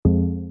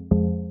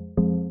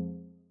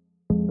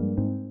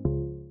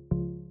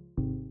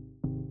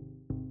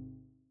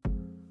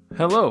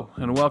Hello,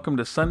 and welcome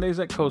to Sundays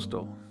at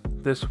Coastal.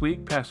 This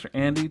week, Pastor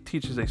Andy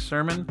teaches a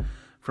sermon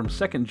from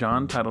 2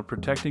 John titled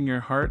Protecting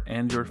Your Heart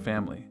and Your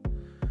Family.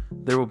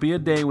 There will be a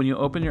day when you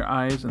open your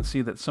eyes and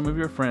see that some of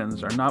your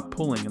friends are not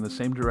pulling in the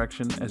same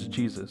direction as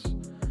Jesus.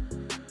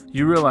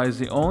 You realize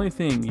the only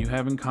thing you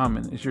have in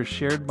common is your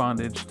shared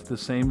bondage to the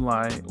same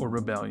lie or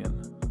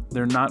rebellion.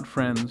 They're not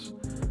friends,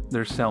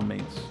 they're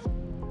cellmates.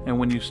 And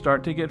when you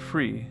start to get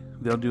free,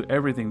 they'll do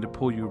everything to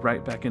pull you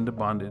right back into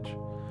bondage.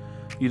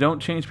 You don't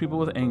change people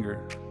with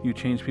anger, you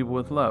change people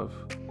with love.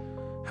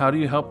 How do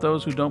you help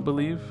those who don't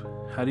believe?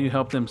 How do you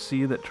help them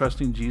see that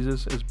trusting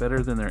Jesus is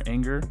better than their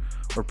anger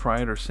or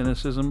pride or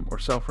cynicism or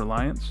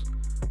self-reliance?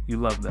 You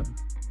love them.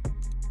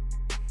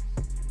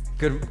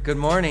 Good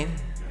morning.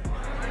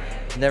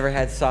 Never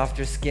had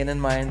softer skin in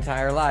my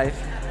entire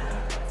life.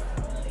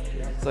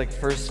 It's like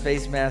first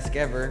face mask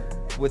ever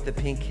with the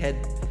pink head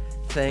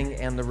thing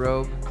and the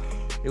robe.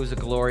 It was a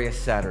glorious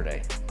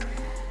Saturday.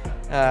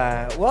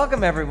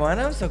 Welcome everyone.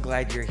 I'm so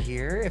glad you're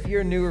here. If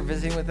you're new or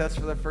visiting with us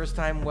for the first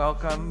time,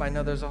 welcome. I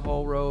know there's a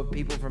whole row of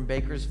people from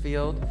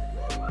Bakersfield.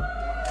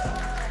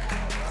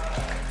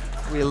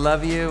 We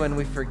love you and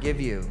we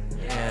forgive you.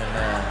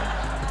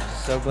 And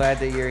so glad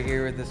that you're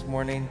here this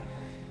morning.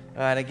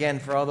 And again,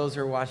 for all those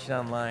who are watching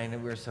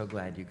online, we're so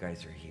glad you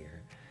guys are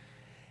here.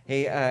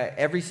 Hey,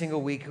 every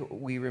single week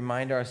we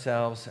remind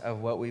ourselves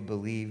of what we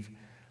believe.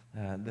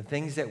 The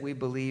things that we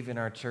believe in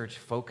our church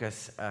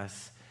focus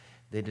us.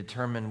 They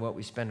determine what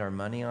we spend our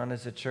money on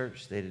as a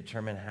church. They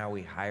determine how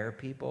we hire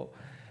people.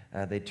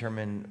 They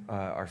determine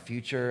our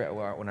future.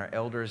 When our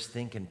elders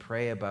think and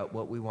pray about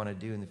what we want to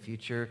do in the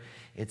future,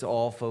 it's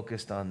all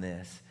focused on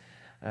this.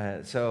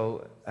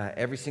 So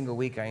every single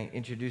week I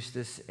introduce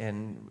this,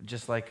 and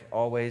just like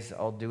always,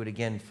 I'll do it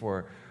again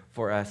for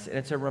us. And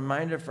it's a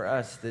reminder for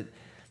us that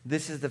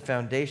this is the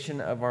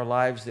foundation of our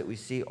lives that we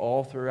see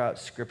all throughout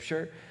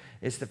Scripture.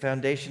 It's the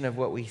foundation of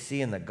what we see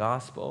in the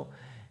gospel.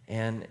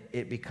 And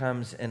it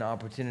becomes an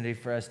opportunity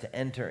for us to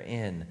enter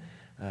in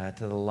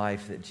to the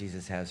life that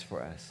Jesus has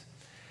for us.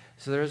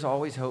 So there is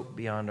always hope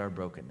beyond our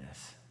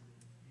brokenness.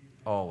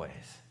 Always.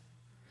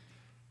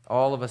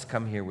 All of us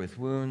come here with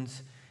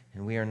wounds,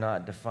 and we are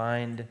not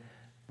defined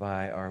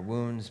by our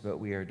wounds, but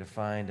we are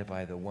defined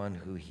by the one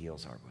who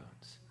heals our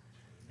wounds.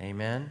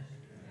 Amen?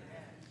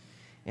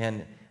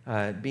 And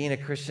being a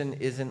Christian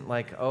isn't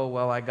like, oh,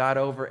 well, I got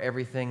over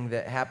everything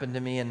that happened to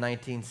me in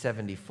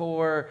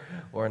 1974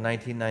 or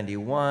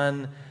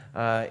 1991.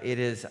 It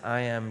is, I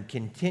am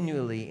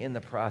continually in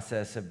the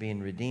process of being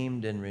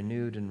redeemed and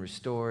renewed and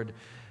restored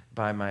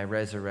by my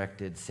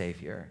resurrected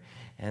Savior.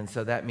 And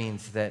so that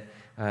means that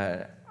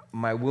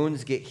my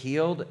wounds get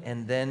healed,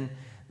 and then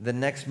the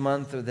next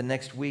month or the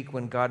next week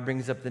when God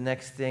brings up the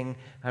next thing,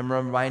 I'm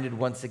reminded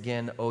once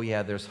again, oh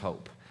yeah, there's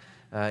hope,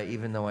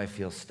 even though I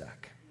feel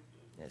stuck.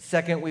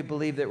 Second, we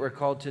believe that we're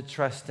called to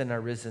trust in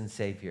our risen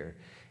Savior.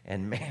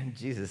 And man,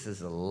 Jesus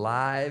is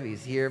alive.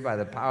 He's here by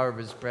the power of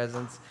his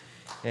presence.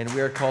 And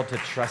we are called to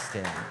trust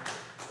him.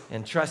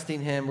 And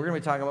trusting him, we're going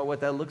to be talking about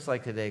what that looks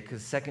like today,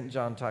 because 2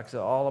 John talks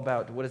all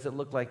about what does it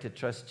look like to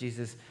trust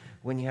Jesus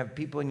when you have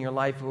people in your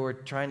life who are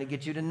trying to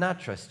get you to not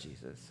trust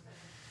Jesus.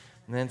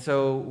 And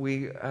so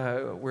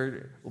we'll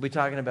be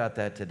talking about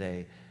that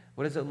today.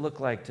 What does it look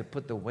like to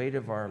put the weight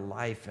of our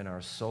life and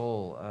our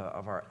soul,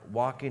 of our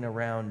walking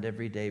around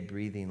everyday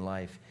breathing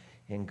life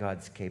in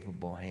God's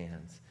capable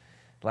hands?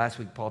 Last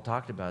week, Paul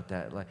talked about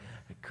that, like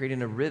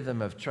creating a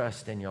rhythm of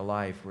trust in your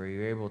life where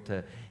you're able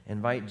to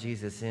invite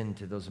Jesus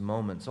into those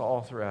moments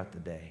all throughout the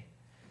day.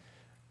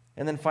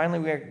 And then finally,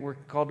 we're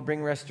called to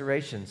bring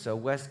restoration. So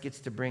Wes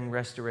gets to bring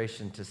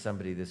restoration to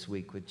somebody this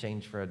week with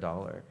Change for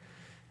 $1.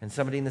 And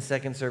somebody in the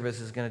second service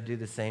is going to do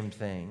the same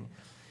thing.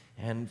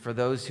 And for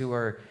those who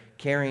are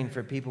caring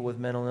for people with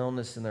mental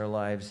illness in their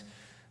lives,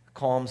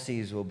 Calm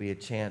Seas will be a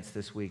chance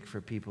this week for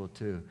people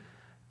to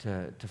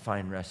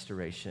find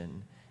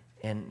restoration.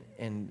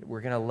 And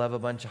we're going to love a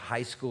bunch of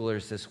high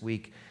schoolers this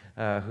week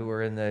who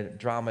are in the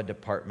drama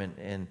department,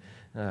 and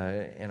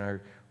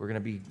we're going to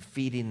be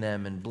feeding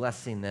them and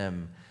blessing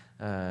them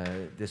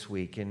this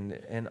week.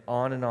 And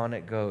on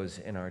it goes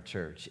in our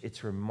church.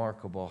 It's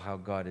remarkable how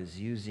God is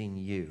using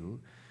you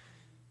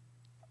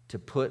to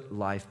put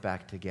life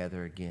back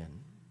together again.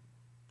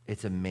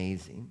 It's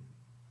amazing.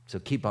 So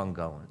keep on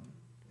going.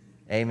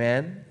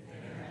 Amen?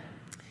 Amen?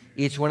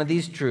 Each one of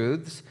these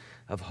truths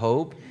of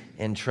hope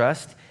and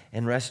trust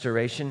and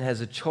restoration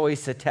has a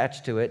choice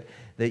attached to it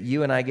that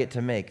you and I get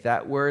to make.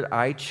 That word,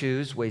 I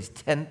choose, weighs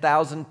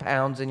 10,000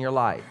 pounds in your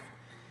life.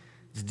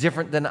 It's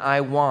different than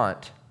I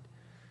want,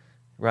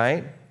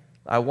 right?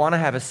 I want to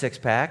have a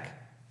six-pack.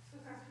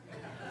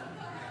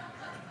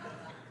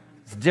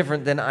 It's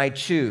different than I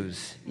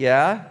choose,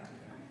 yeah?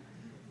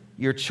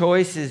 Your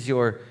choice is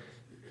you're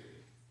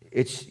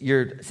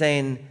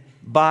saying,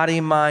 body,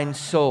 mind,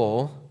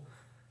 soul,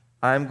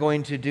 I'm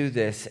going to do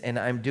this, and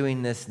I'm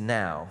doing this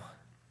now.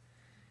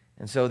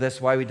 And so that's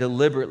why we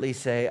deliberately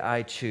say,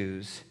 I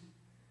choose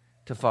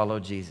to follow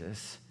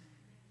Jesus.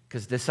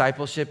 Because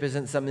discipleship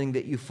isn't something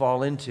that you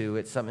fall into.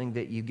 It's something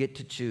that you get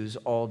to choose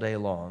all day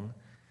long.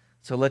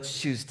 So let's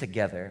choose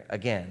together.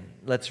 Again,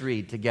 let's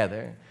read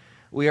together.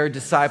 We are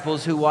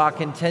disciples who walk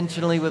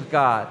intentionally with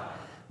God.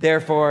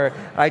 Therefore,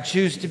 I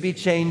choose to be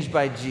changed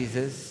by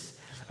Jesus.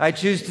 I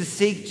choose to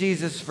seek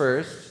Jesus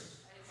first.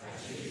 I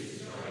choose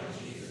to join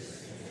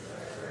Jesus in his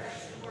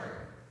resurrection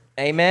work.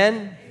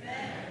 Amen?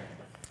 Amen.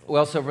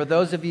 Well, so for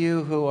those of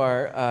you who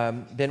are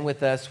been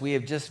with us, we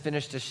have just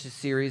finished a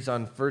series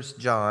on 1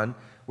 John.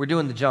 We're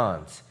doing the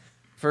Johns.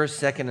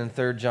 1st, 2nd, and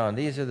 3rd John.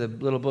 These are the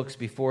little books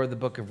before the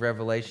book of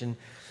Revelation.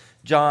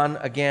 John,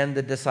 again,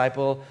 the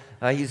disciple,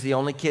 he's the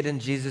only kid in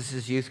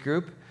Jesus' youth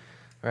group,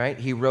 right?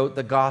 He wrote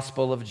the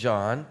Gospel of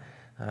John.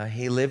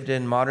 He lived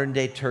in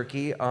modern-day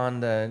Turkey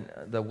on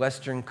the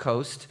western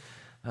coast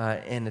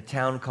in a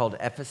town called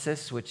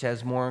Ephesus, which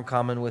has more in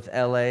common with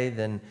L.A.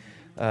 than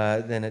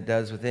it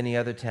does with any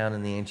other town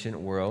in the ancient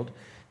world.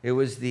 It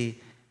was the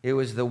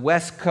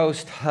West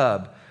Coast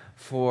hub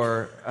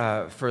for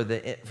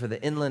the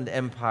inland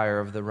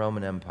empire of the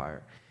Roman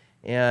Empire.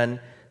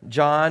 And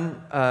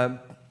John,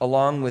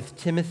 along with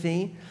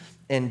Timothy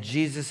and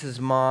Jesus'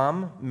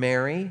 mom,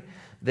 Mary,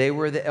 they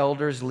were the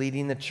elders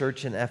leading the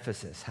church in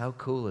Ephesus. How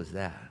cool is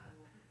that,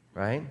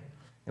 right?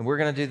 And we're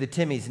going to do the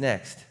Timmies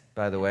next,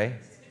 by the way.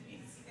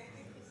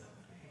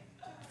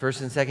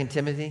 1st and 2nd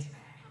Timothy,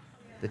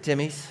 the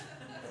Timmies,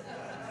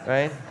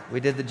 right? We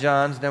did the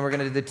Johns, now we're going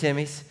to do the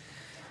Timmies.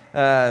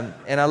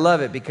 And I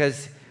love it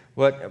because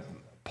what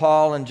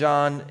Paul and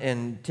John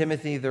and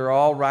Timothy, they're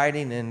all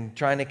writing and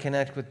trying to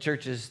connect with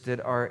churches that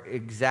are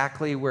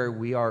exactly where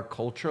we are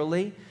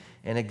culturally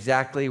and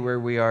exactly where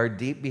we are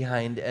deep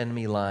behind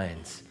enemy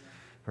lines,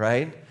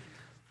 right?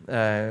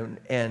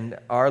 And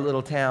our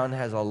little town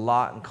has a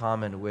lot in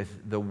common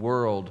with the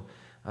world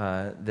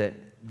that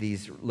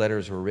these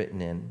letters were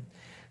written in.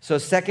 So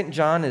 2nd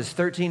John is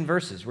 13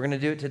 verses. We're going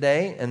to do it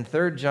today. And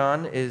 3rd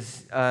John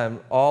is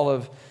all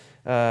of,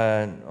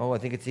 I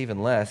think it's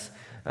even less.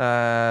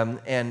 We're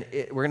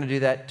going to do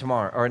that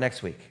tomorrow or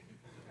next week.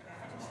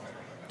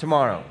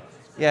 Tomorrow.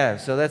 Yeah,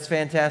 so that's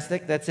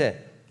fantastic. That's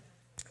it.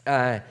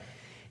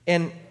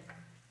 And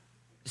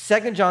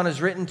 2nd John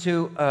is written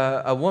to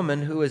a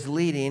woman who is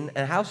leading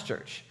a house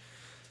church.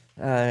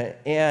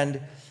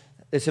 And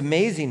this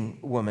amazing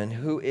woman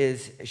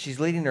she's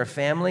leading her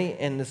family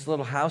in this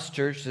little house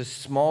church, this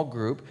small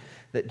group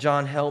that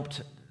John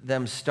helped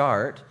them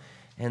start.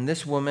 And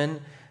this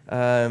woman,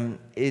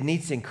 it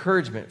needs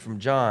encouragement from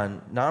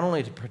John, not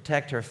only to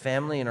protect her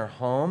family and her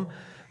home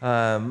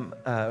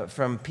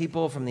from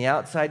people from the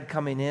outside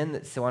coming in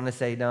that want to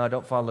say, no,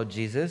 don't follow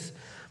Jesus,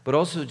 but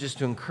also just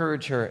to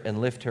encourage her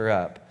and lift her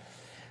up.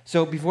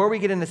 So before we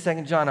get into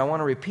 2nd John, I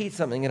want to repeat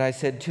something that I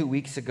said 2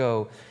 weeks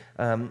ago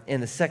in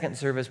the second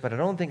service, but I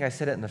don't think I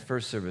said it in the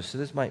first service, so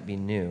this might be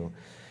new.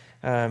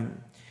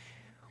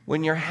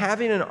 When you're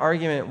having an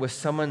argument with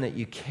someone that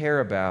you care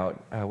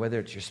about, whether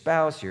it's your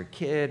spouse, your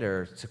kid,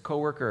 or it's a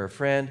coworker or a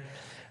friend,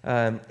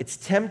 it's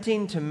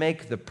tempting to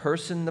make the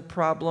person the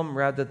problem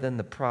rather than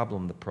the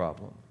problem the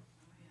problem.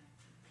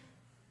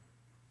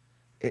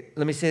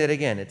 Let me say that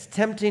again. It's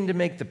tempting to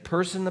make the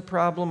person the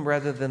problem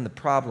rather than the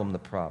problem the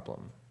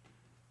problem.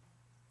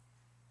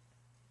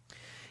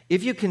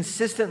 If you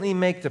consistently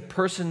make the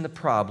person the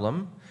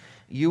problem,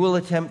 you will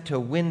attempt to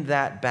win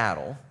that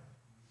battle.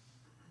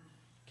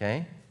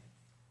 Okay?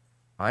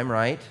 I'm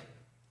right.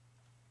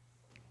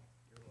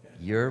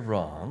 You're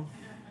wrong.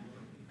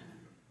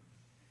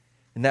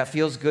 And that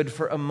feels good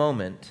for a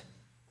moment.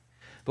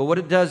 But what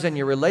it does in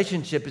your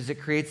relationship is it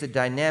creates a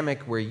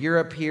dynamic where you're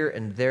up here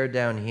and they're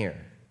down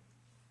here.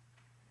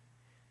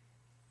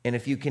 And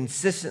if you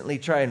consistently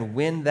try and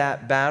win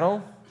that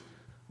battle,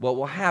 what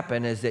will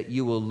happen is that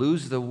you will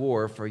lose the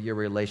war for your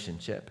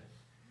relationship.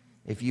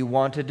 If you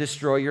want to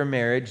destroy your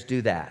marriage,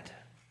 do that.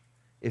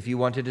 If you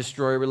want to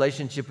destroy a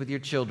relationship with your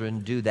children,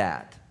 do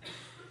that.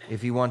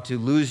 If you want to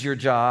lose your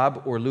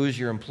job or lose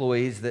your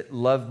employees that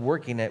love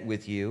working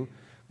with you,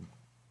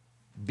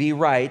 be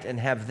right and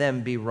have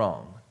them be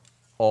wrong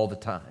all the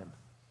time.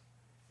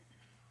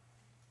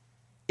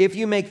 If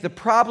you make the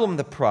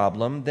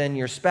problem, then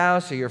your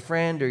spouse or your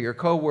friend or your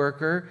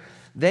coworker,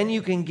 then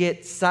you can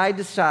get side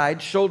to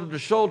side, shoulder to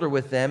shoulder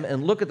with them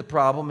and look at the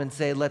problem and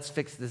say, let's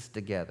fix this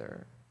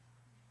together.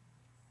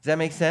 Does that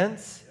make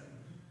sense?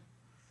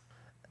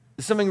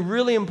 Something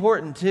really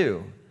important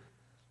too.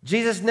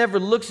 Jesus never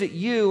looks at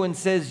you and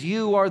says,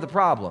 you are the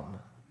problem.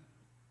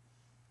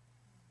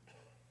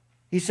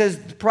 He says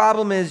the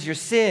problem is your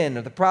sin,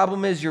 or the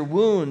problem is your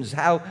wounds,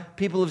 how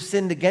people have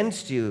sinned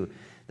against you.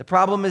 The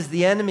problem is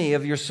the enemy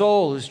of your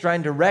soul who's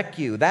trying to wreck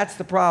you. That's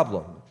the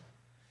problem.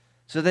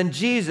 So then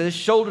Jesus,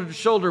 shoulder to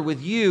shoulder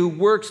with you,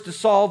 works to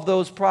solve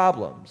those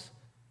problems.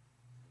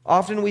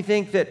 Often we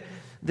think that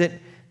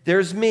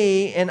there's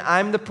me and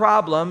I'm the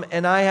problem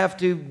and I have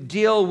to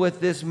deal with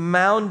this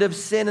mound of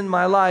sin in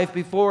my life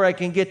before I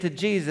can get to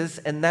Jesus,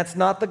 and that's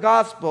not the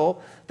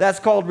gospel. That's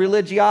called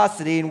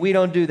religiosity, and we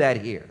don't do that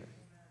here.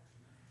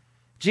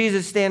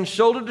 Jesus stands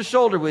shoulder to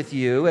shoulder with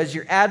you as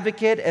your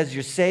advocate, as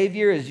your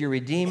Savior, as your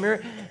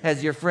Redeemer,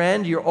 as your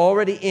friend. You're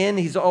already in.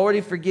 He's already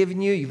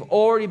forgiven you. You've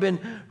already been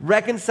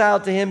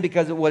reconciled to Him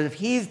because of what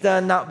He's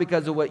done, not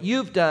because of what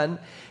you've done.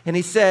 And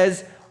He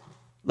says,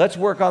 let's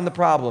work on the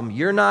problem.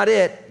 You're not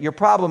it. Your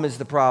problem is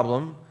the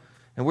problem.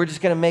 And we're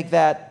just going to make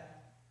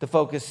that the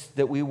focus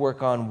that we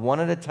work on one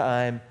at a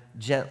time,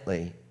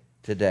 gently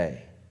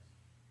today.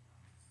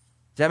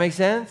 Does that make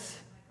sense?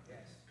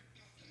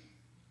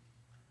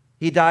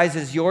 He dies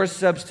as your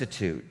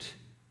substitute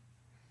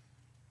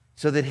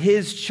so that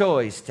His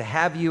choice to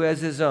have you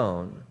as His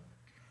own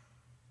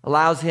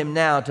allows Him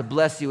now to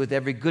bless you with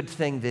every good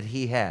thing that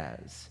He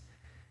has.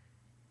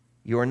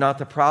 You are not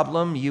the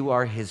problem, you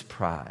are His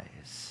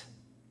prize.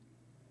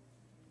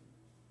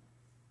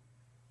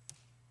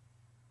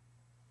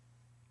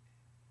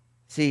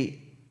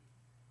 See,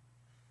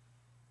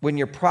 when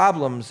your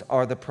problems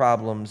are the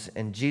problems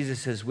and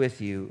Jesus is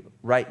with you,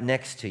 right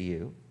next to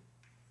you,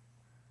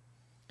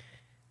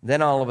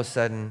 then all of a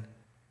sudden,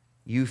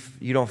 you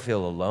don't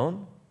feel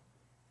alone.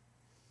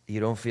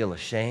 You don't feel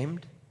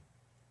ashamed.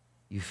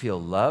 You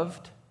feel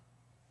loved.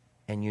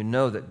 And you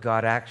know that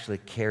God actually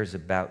cares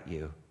about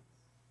you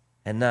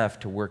enough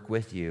to work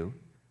with you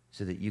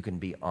so that you can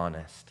be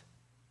honest.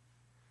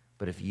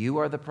 But if you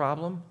are the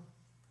problem,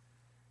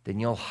 then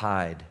you'll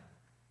hide.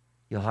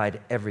 You'll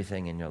hide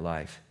everything in your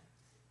life.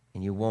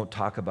 And you won't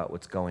talk about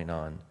what's going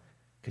on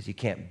because you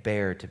can't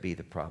bear to be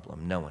the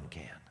problem. No one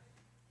can.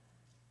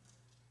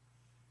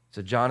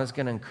 So John is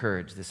going to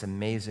encourage this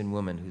amazing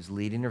woman who's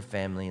leading her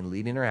family and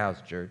leading her house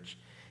church.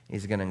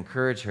 He's going to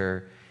encourage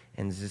her,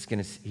 and he's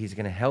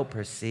going to help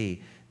her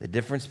see the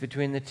difference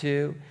between the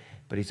two,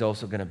 but he's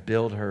also going to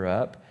build her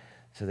up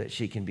so that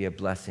she can be a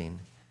blessing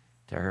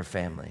to her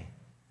family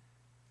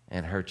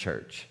and her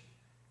church.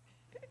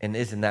 And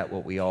isn't that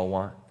what we all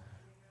want?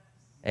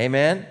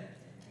 Amen?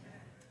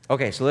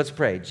 Okay, so let's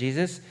pray.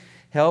 Jesus,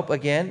 help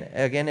again,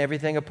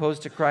 everything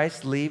opposed to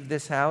Christ, leave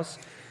this house.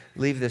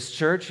 Leave this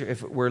church.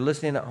 If we're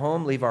listening at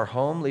home, leave our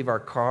home, leave our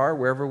car,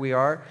 wherever we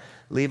are.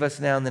 Leave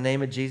us now in the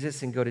name of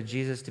Jesus and go to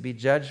Jesus to be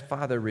judged.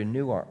 Father,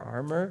 renew our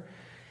armor.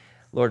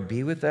 Lord,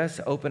 be with us.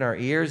 Open our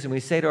ears. And we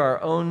say to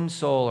our own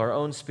soul, our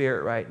own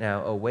spirit right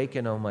now,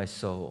 awaken, O my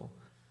soul.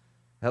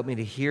 Help me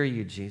to hear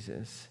you,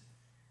 Jesus.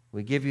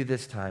 We give you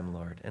this time,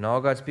 Lord. And all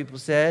God's people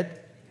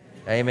said,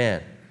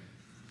 Amen.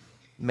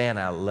 Man,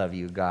 I love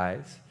you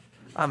guys.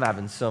 I'm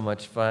having so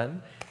much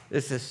fun.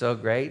 This is so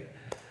great.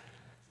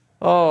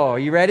 Oh, are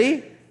you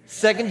ready?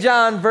 2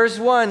 John, verse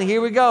 1. Here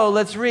we go.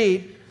 Let's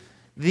read.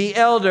 The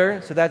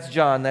elder, so that's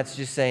John. That's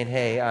just saying,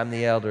 hey, I'm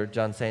the elder.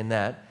 John saying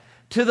that.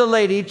 To the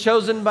lady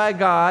chosen by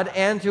God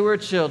and to her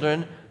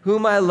children,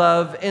 whom I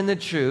love in the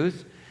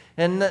truth,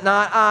 and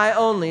not I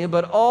only,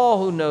 but all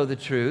who know the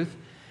truth,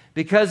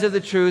 because of the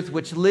truth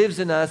which lives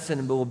in us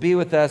and will be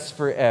with us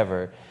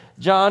forever.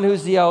 John,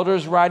 who's the elder,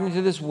 is writing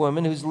to this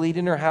woman who's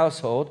leading her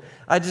household.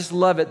 I just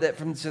love it that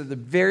from the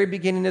very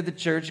beginning of the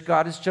church,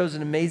 God has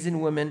chosen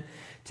amazing women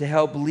to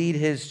help lead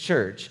His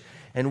church.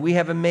 And we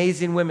have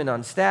amazing women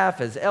on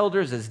staff as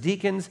elders, as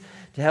deacons,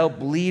 to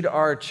help lead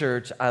our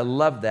church. I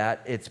love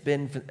that.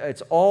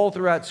 It's all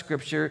throughout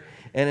Scripture,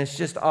 and it's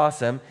just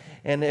awesome.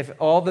 And if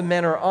all the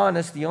men are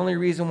honest, the only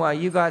reason why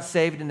you got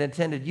saved and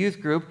attended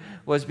youth group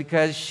was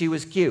because she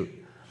was cute.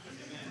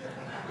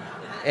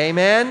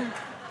 Amen?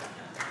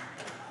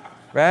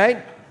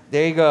 Right?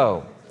 There you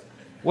go.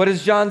 What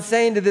is John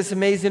saying to this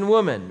amazing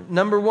woman?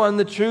 Number one,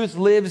 the truth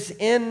lives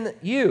in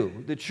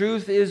you. The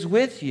truth is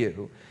with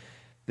you.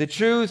 The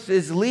truth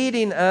is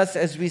leading us,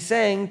 as we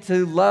sang,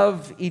 to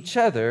love each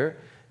other.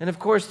 And of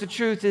course, the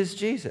truth is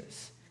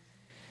Jesus.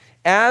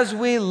 As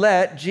we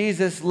let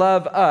Jesus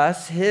love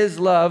us, His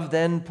love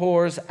then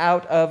pours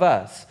out of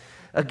us.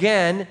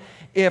 Again,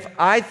 if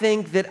I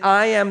think that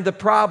I am the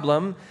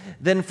problem,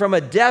 then from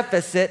a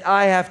deficit,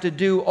 I have to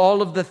do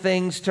all of the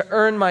things to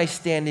earn my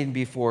standing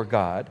before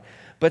God.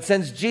 But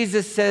since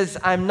Jesus says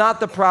I'm not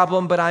the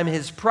problem, but I'm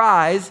His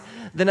prize,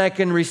 then I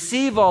can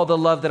receive all the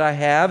love that I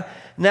have.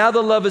 Now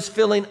the love is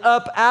filling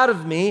up out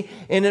of me,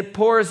 and it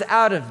pours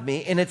out of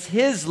me, and it's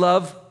His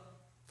love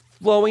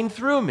flowing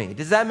through me.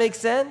 Does that make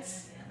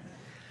sense?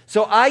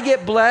 So I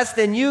get blessed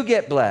and you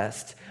get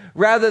blessed.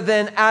 Rather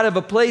than out of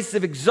a place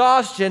of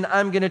exhaustion,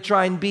 I'm going to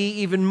try and be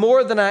even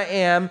more than I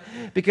am,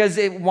 because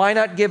why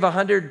not give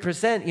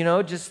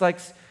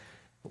 100%,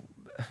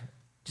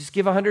 just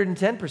give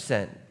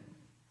 110%.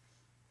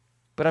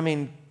 But I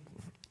mean,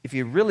 if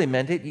you really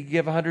meant it, you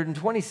give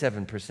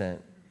 127%.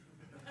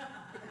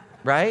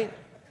 Right?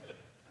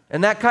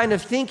 And that kind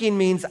of thinking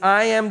means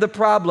I am the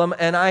problem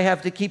and I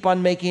have to keep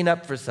on making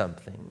up for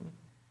something.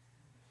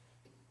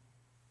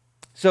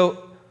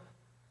 So,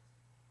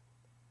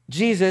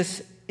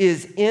 Jesus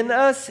is in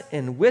us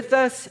and with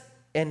us,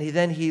 and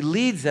then He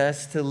leads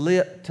us to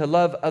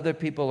love other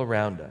people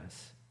around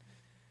us.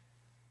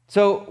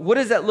 So what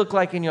does that look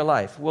like in your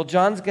life? Well,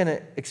 John's going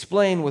to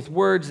explain with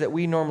words that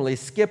we normally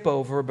skip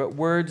over, but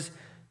words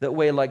that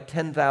weigh like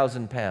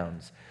 10,000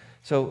 pounds.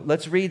 So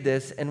let's read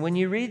this. And when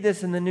you read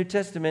this in the New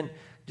Testament,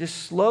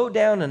 just slow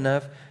down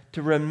enough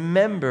to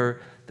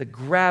remember the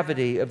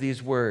gravity of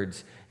these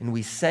words. And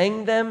we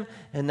sang them,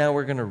 and now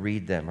we're going to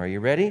read them. Are you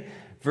ready?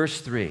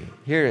 Verse 3.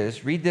 Here it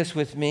is. Read this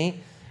with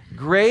me.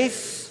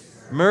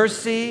 Grace,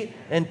 mercy,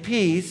 and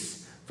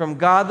peace from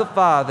God the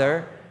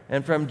Father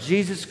and from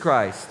Jesus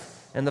Christ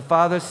and the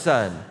Father's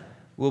Son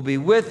will be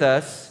with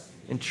us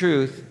in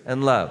truth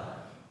and love.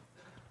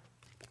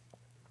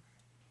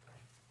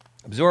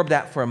 Absorb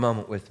that for a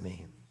moment with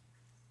me.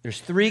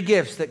 There's 3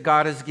 gifts that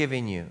God is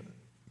giving you.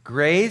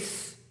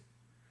 Grace,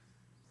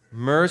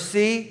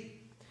 mercy,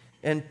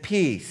 and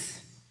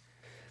peace.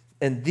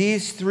 And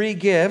these 3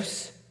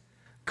 gifts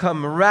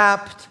come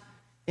wrapped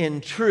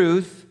in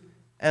truth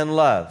and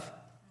love.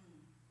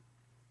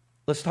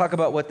 Let's talk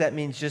about what that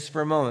means just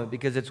for a moment,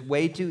 because it's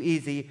way too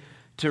easy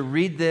to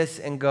read this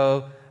and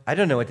go, I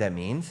don't know what that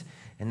means,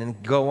 and then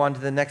go on to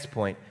the next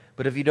point.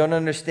 But if you don't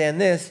understand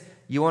this,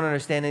 you won't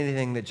understand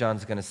anything that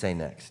John's going to say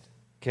next.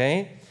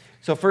 Okay?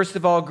 So first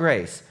of all,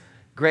 grace.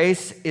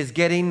 Grace is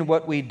getting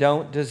what we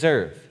don't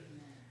deserve.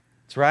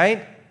 That's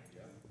right.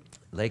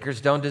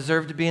 Lakers don't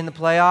deserve to be in the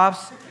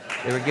playoffs.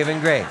 They were given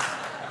grace.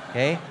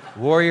 Okay?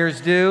 Warriors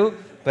do,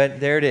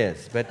 but there it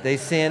is. But they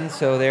sin,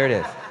 so there it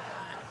is.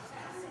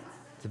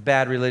 It's a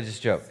bad religious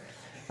joke.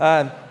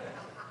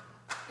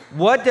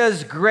 What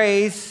does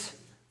grace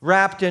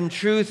wrapped in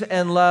truth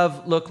and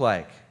love look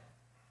like?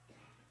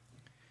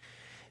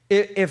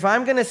 If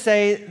I'm going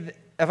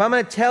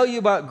to tell you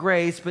about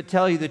grace, but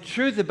tell you the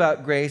truth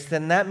about grace,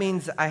 then that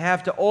means I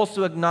have to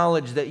also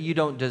acknowledge that you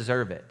don't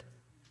deserve it.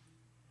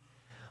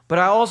 But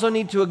I also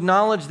need to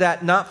acknowledge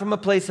that not from a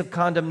place of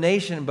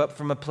condemnation, but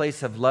from a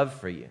place of love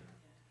for you.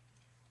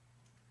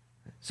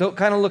 So it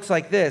kind of looks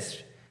like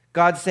this.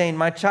 God's saying,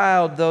 my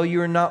child, though you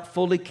are not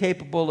fully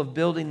capable of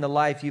building the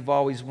life you've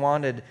always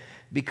wanted,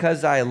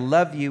 because I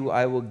love you,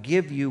 I will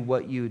give you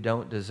what you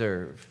don't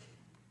deserve.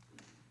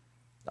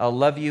 I'll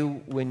love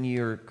you when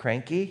you're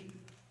cranky.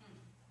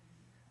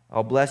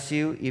 I'll bless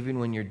you even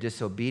when you're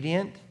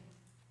disobedient.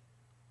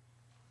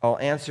 I'll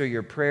answer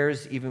your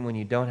prayers even when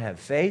you don't have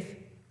faith.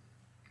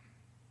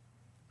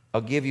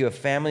 I'll give you a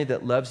family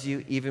that loves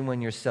you even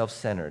when you're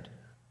self-centered.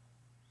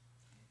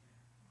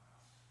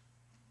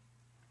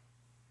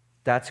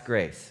 That's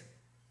grace.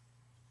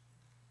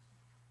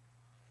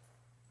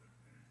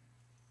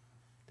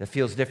 That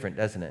feels different,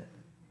 doesn't it?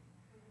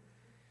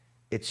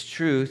 It's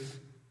truth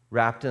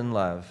wrapped in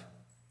love.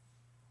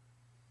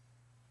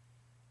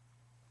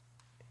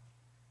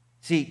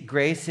 See,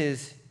 grace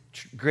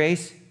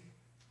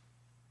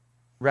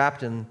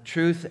wrapped in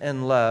truth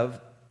and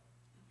love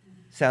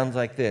sounds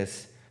like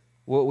this.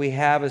 What we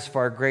have is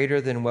far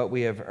greater than what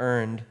we have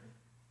earned.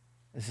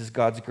 This is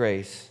God's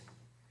grace.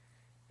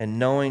 And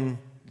knowing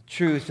the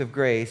truth of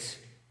grace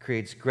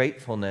creates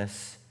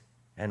gratefulness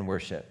and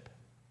worship.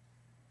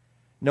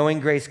 Knowing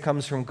grace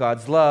comes from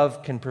God's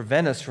love can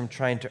prevent us from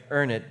trying to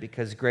earn it,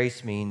 because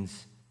grace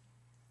means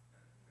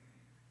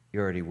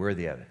you're already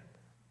worthy of it.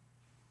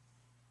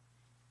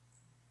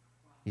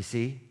 You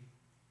see?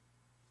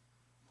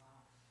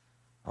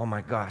 Oh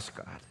my gosh,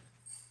 God.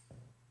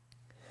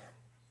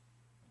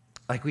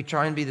 Like, we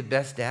try and be the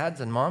best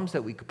dads and moms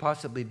that we could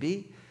possibly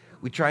be.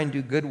 We try and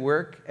do good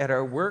work at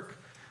our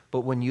work.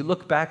 But when you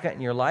look back at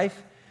in your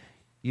life,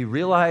 you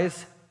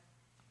realize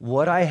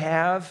what I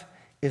have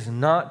is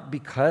not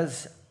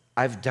because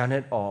I've done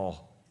it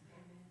all.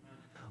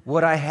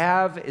 What I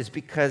have is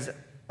because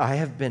I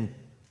have been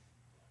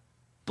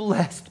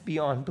blessed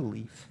beyond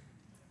belief.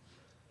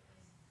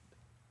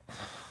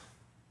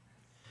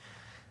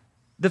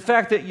 The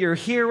fact that you're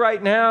here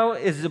right now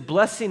is a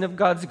blessing of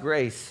God's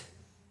grace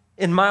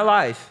in my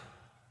life.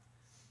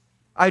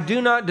 I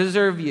do not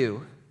deserve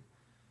you.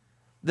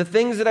 The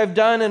things that I've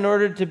done in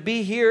order to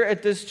be here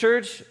at this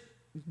church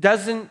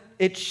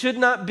it should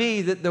not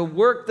be that the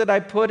work that I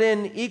put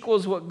in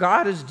equals what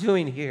God is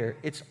doing here.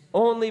 It's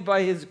only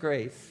by His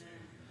grace.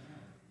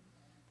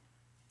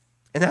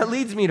 And that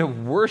leads me to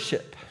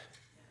worship.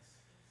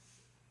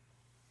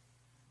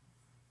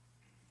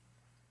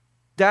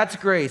 That's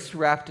grace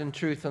wrapped in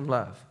truth and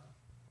love.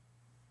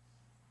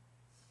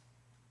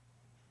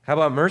 How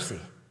about mercy?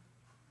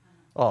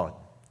 Oh,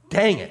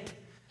 dang it.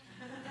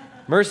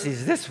 Mercy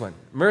is this one.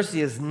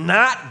 Mercy is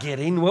not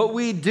getting what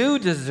we do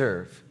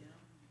deserve.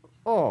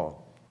 Oh,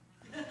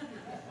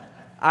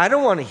 I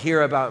don't want to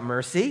hear about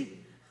mercy.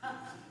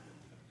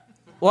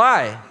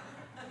 Why?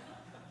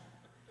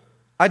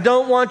 I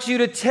don't want you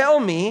to tell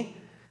me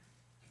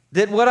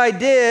that what I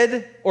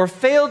did or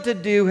failed to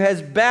do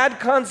has bad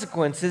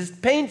consequences,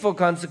 painful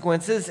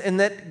consequences, and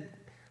that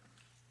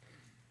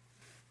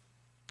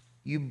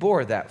you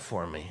bore that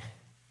for me.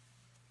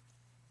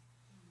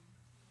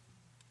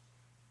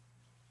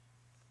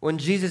 When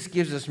Jesus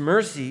gives us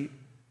mercy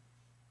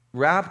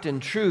wrapped in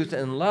truth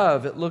and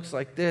love, it looks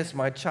like this.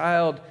 My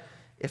child,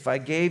 if I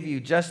gave you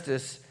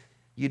justice,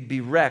 you'd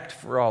be wrecked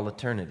for all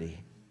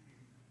eternity.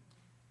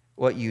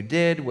 What you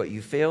did, what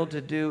you failed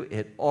to do,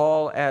 it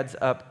all adds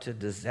up to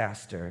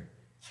disaster.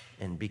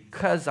 And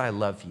because I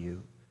love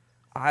you,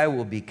 I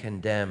will be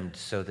condemned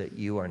so that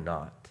you are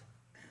not.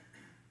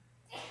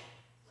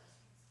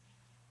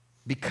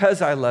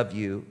 Because I love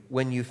you,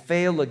 when you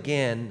fail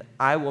again,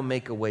 I will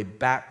make a way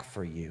back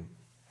for you,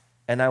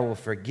 and I will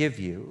forgive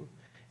you,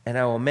 and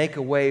I will make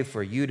a way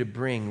for you to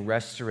bring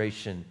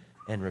restoration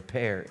and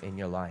repair in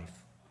your life.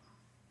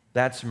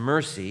 That's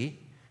mercy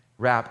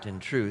wrapped in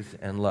truth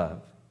and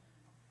love.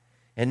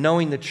 And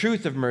knowing the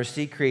truth of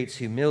mercy creates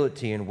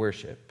humility and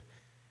worship.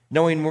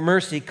 Knowing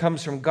mercy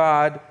comes from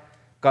God,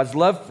 God's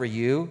love for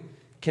you,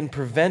 can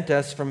prevent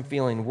us from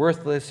feeling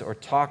worthless or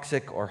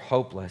toxic or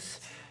hopeless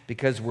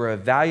because we're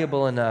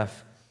valuable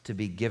enough to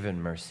be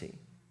given mercy.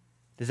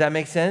 Does that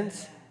make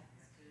sense?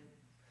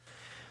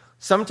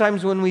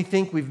 Sometimes when we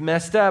think we've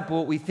messed up,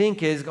 what we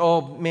think is,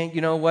 oh man,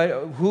 you know what?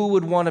 Who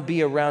would want to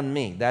be around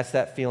me? That's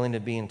that feeling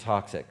of being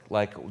toxic,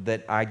 like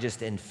that I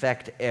just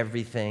infect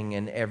everything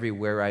and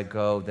everywhere I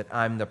go, that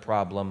I'm the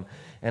problem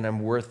and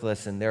I'm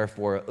worthless and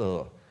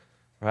therefore,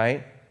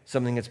 right?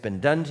 Something that's been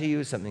done to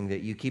you, something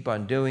that you keep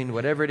on doing,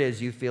 whatever it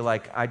is, you feel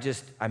like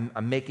I'm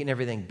making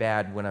everything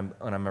bad when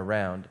I'm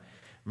around.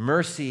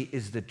 Mercy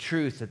is the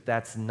truth that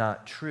that's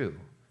not true.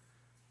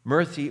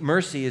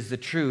 Mercy is the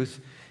truth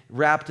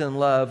wrapped in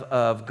love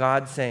of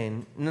God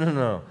saying,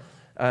 no,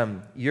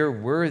 you're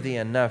worthy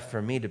enough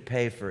for me to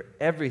pay for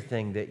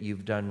everything that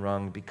you've done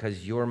wrong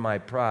because you're my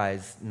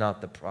prize,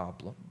 not the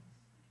problem.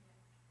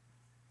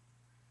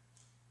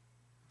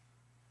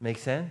 Make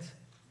sense?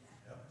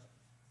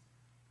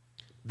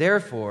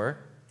 Therefore,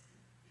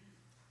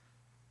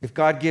 if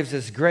God gives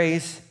us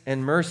grace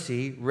and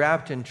mercy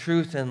wrapped in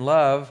truth and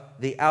love,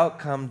 the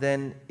outcome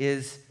then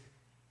is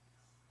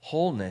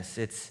wholeness.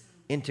 It's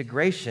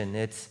integration.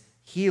 It's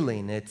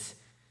healing. It's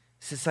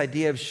this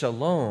idea of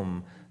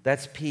shalom.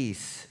 That's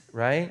peace,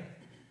 right?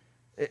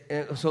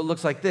 So it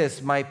looks like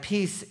this. My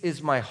peace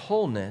is my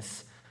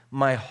wholeness,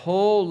 my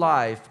whole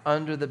life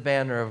under the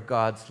banner of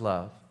God's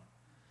love.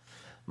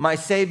 My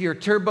Savior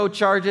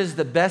turbocharges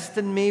the best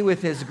in me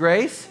with His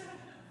grace,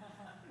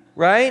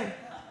 right?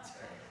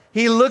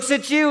 He looks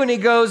at you and He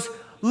goes,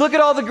 look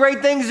at all the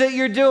great things that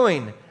you're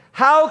doing.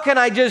 How can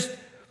I just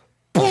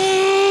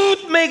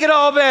make it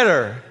all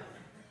better?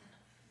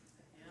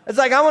 It's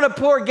like, I want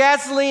to pour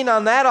gasoline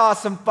on that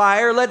awesome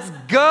fire. Let's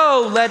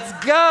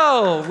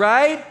go,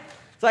 right?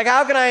 It's like,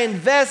 how can I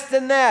invest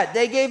in that?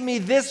 They gave me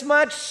this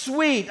much,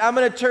 sweet. I'm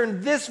going to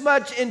turn this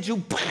much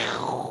into...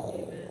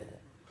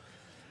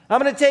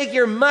 I'm going to take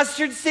your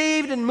mustard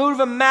seed and move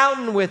a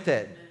mountain with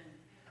it.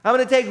 I'm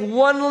going to take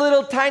one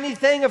little tiny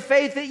thing of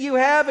faith that you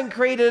have and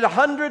create it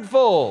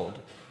 100-fold.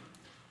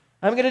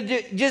 I'm going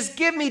to just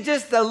give me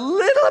just a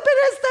little bit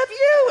of stuff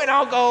you, and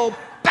I'll go,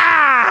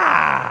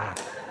 bah!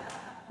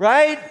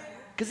 Right?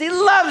 Because He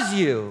loves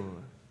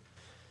you.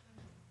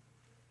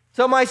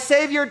 So my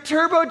Savior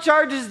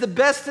turbocharges the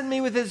best in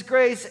me with His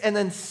grace and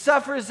then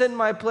suffers in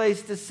my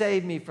place to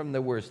save me from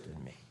the worst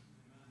in me.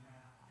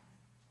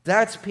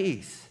 That's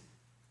peace.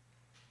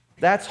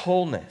 That's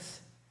wholeness.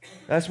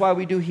 That's why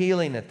we do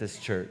healing at this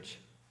church.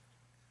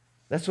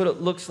 That's what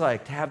it looks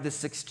like to have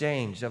this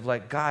exchange of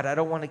like, God, I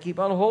don't want to keep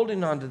on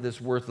holding on to this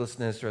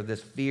worthlessness or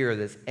this fear,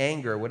 this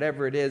anger,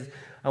 whatever it is.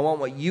 I want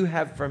what you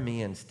have for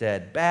me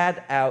instead.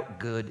 Bad out,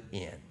 good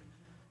in.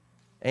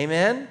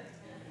 Amen? Amen.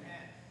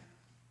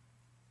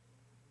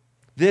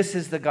 This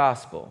is the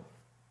gospel.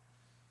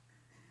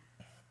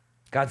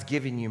 God's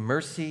giving you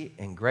mercy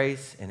and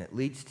grace, and it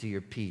leads to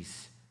your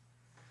peace.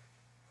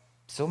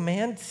 So,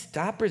 man,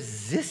 stop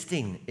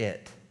resisting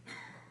it.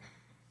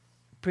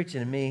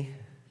 Preaching to me.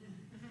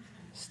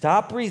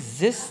 Stop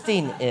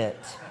resisting it.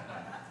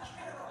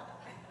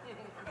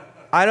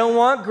 I don't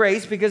want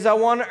grace because I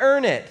want to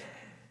earn it.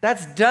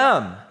 That's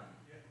dumb.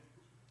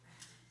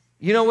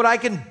 You know what I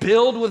can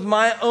build with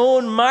my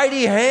own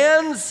mighty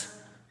hands?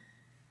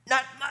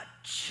 Not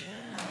much.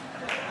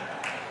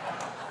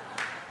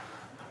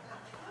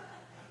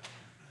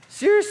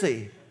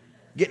 Seriously.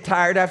 Get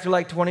tired after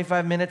like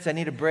 25 minutes. I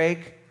need a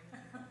break.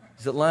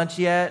 Is it lunch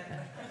yet?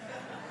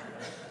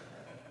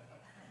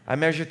 I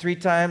measure 3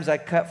 times. I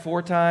cut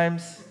 4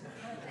 times.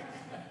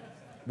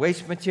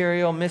 Waste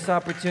material, miss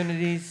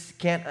opportunities.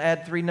 Can't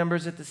add 3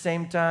 numbers at the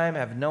same time.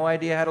 Have no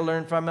idea how to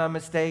learn from my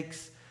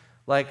mistakes.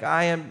 Like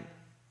I am.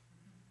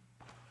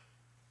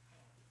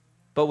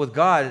 But with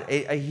God,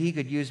 He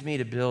could use me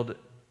to build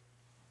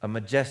a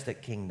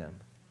majestic kingdom.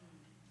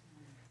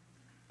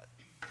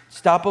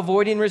 Stop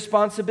avoiding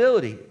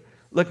responsibility.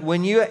 Look,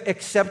 when you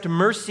accept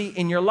mercy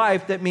in your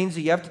life, that means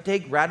that you have to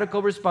take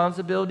radical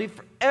responsibility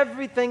for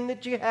everything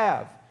that you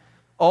have.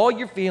 All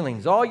your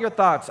feelings, all your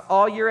thoughts,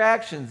 all your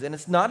actions. And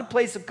it's not a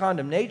place of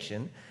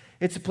condemnation.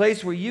 It's a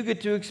place where you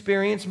get to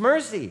experience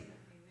mercy.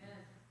 Amen.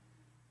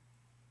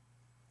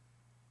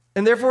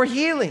 And therefore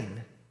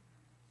healing.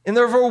 And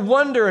therefore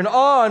wonder and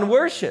awe and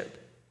worship.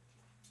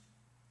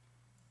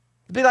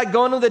 It'd be like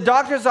going to the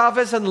doctor's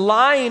office and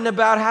lying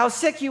about how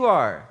sick you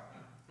are.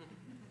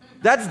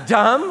 That's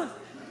dumb.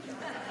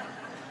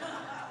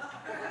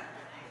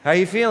 How are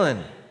you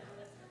feeling?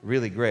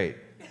 Really great.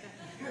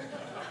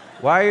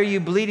 Why are you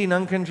bleeding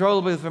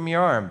uncontrollably from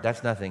your arm?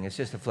 That's nothing. It's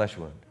just a flesh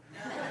wound.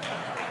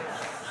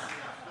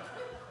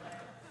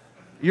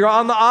 You're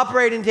on the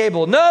operating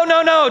table.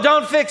 No,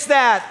 don't fix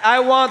that. I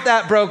want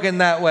that broken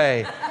that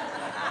way.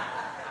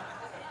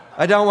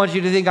 I don't want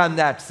you to think I'm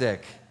that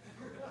sick.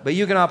 But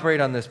you can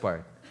operate on this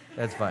part.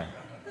 That's fine.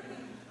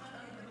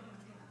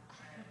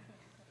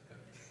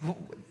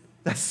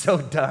 That's so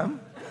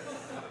dumb.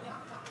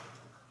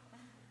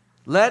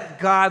 Let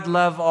God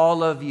love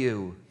all of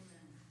you.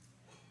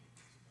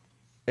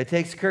 It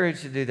takes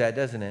courage to do that,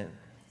 doesn't it?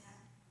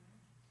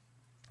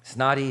 It's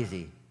not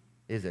easy,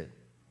 is it?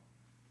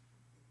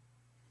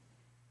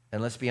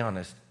 And let's be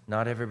honest,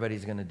 not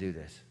everybody's going to do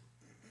this.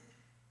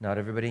 Not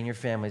everybody in your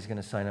family is going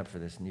to sign up for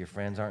this, and your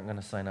friends aren't going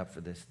to sign up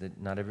for this.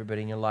 Not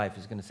everybody in your life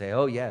is going to say,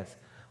 oh, yes,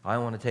 I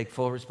want to take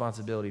full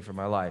responsibility for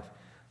my life.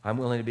 I'm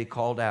willing to be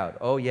called out.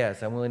 Oh,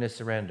 yes, I'm willing to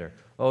surrender.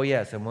 Oh,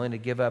 yes, I'm willing to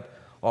give up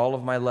all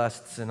of my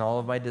lusts and all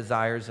of my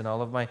desires and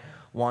all of my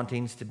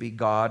wantings to be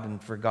God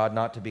and for God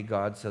not to be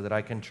God so that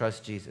I can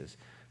trust Jesus.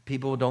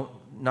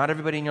 Not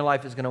everybody in your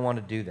life is going to want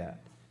to do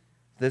that.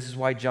 This is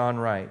why John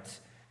writes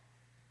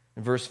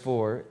in verse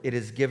 4, it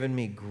has given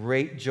me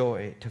great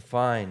joy to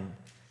find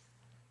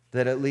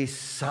that at least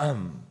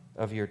some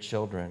of your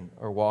children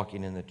are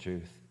walking in the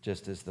truth,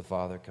 just as the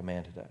Father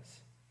commanded us.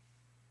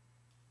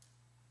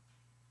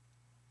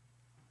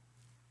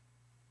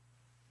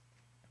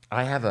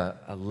 I have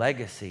a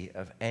legacy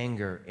of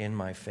anger in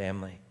my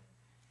family.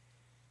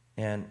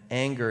 And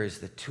anger is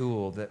the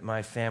tool that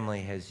my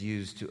family has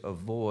used to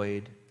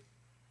avoid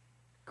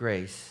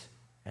grace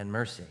and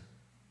mercy.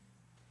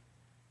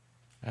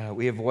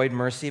 We avoid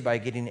mercy by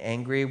getting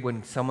angry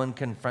when someone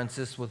confronts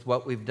us with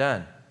what we've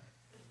done.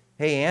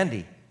 Hey,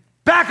 Andy,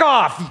 back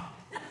off!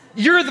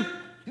 You're the...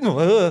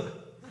 You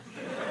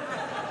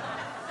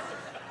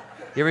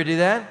ever do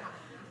that?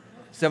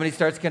 Somebody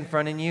starts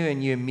confronting you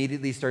and you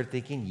immediately start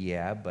thinking,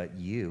 yeah, but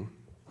you.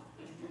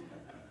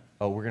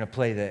 Oh, we're going to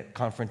play the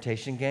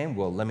confrontation game?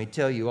 Well, let me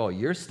tell you all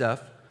your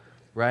stuff,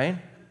 right?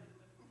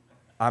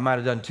 I might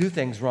have done 2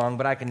 things wrong,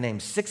 but I can name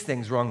 6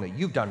 things wrong that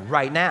you've done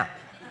right now.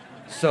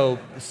 So,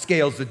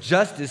 scales of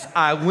justice,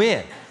 I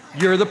win.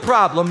 You're the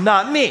problem,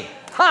 not me.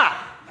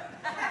 Ha!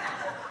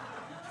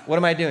 What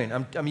am I doing?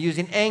 I'm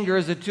using anger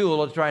as a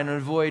tool to try and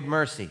avoid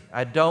mercy.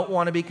 I don't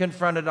want to be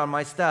confronted on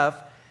my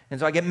stuff, and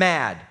so I get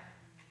mad.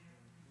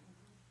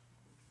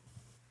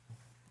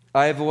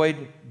 I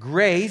avoid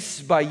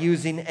grace by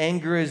using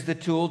anger as the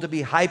tool to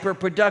be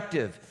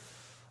hyper-productive.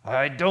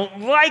 I don't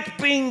like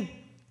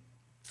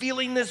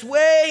feeling this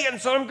way,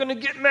 and so I'm going to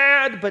get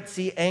mad. But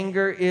see,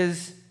 anger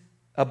is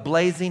a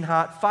blazing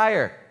hot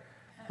fire,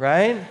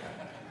 right?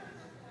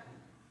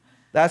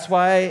 That's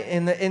why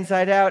in the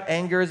Inside Out,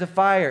 anger is a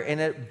fire, and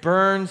it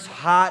burns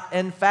hot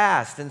and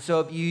fast. And so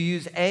if you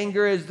use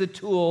anger as the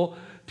tool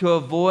to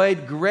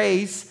avoid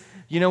grace,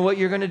 you know what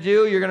you're going to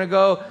do? You're going to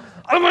go,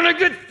 I'm going to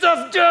get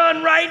stuff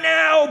done right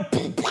now.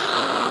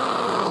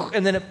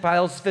 And then it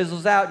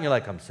fizzles out, and you're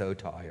like, I'm so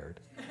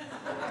tired.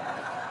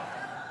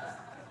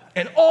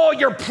 And all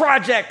your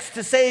projects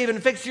to save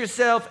and fix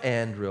yourself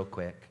end real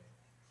quick.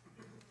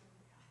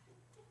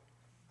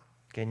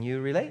 Can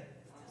you relate?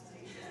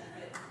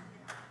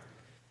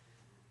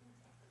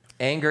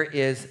 Anger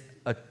is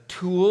a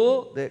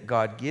tool that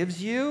God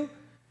gives you.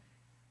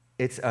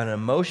 It's an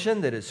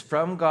emotion that is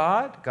from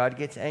God. God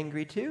gets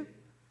angry too.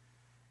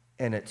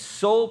 And its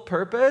sole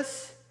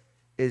purpose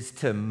is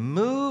to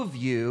move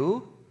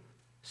you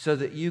so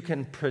that you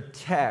can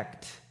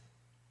protect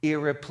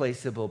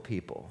irreplaceable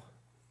people.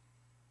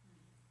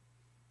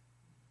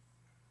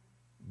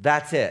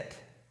 That's it.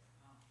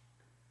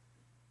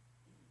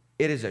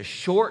 It is a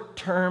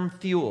short-term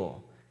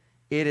fuel.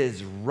 It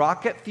is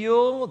rocket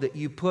fuel that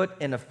you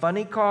put in a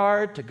funny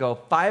car to go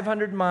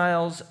 500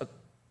 miles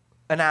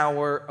an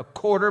hour, a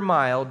quarter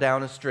mile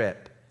down a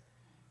strip.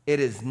 It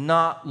is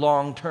not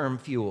long-term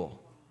fuel.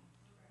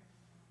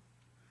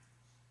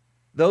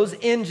 Those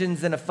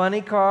engines in a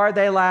funny car,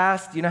 they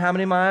last, you know how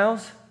many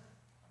miles?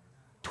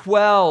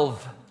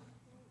 12.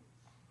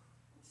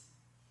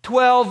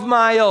 12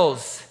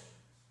 miles.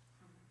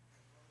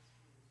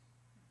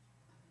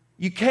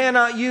 You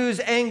cannot use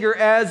anger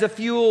as a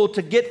fuel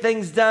to get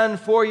things done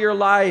for your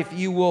life.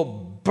 You will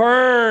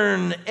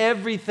burn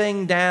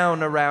everything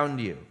down around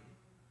you.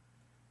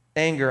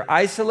 Anger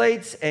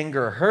isolates,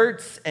 anger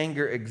hurts,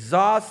 anger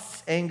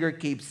exhausts, anger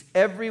keeps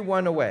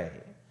everyone away.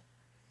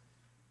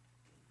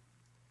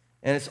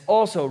 And it's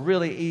also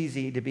really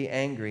easy to be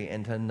angry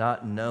and to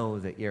not know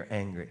that you're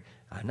angry.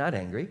 I'm not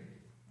angry.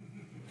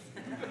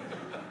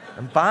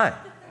 I'm fine.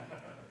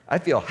 I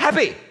feel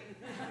happy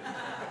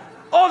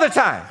all the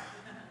time.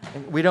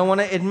 And we don't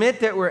want to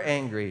admit that we're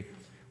angry.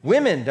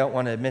 Women don't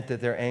want to admit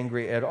that they're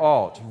angry at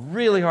all. It's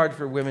really hard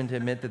for women to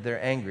admit that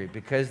they're angry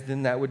because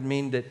then that would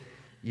mean that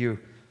you're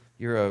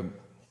a...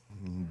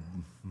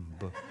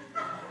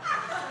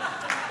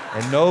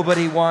 And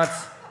nobody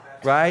wants...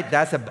 Right?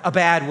 That's a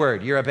bad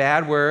word. You're a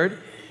bad word.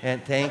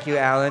 And thank you,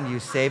 Alan. You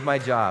saved my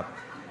job.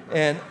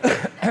 And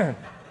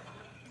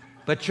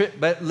but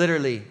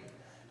literally,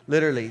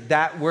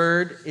 that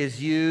word is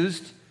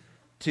used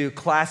to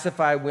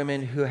classify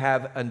women who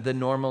have the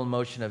normal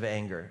emotion of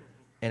anger.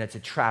 And it's a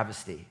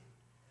travesty.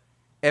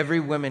 Every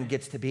woman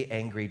gets to be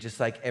angry, just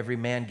like every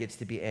man gets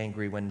to be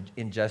angry when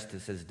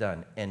injustice is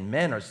done. And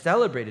men are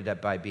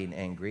celebrated by being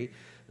angry,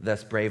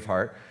 thus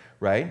Braveheart,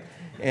 right?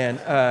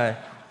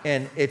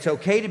 And it's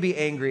okay to be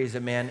angry as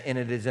a man, and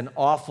it is an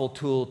awful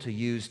tool to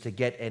use to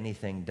get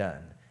anything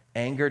done.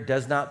 Anger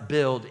does not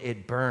build,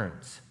 it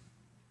burns.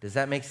 Does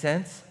that make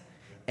sense?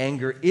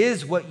 Anger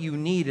is what you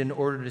need in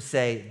order to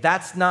say,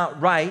 that's not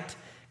right,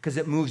 because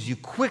it moves you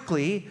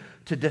quickly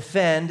to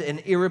defend an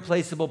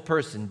irreplaceable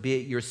person,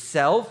 be it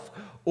yourself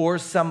or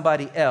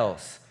somebody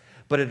else.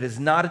 But it is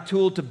not a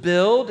tool to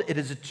build, it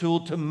is a tool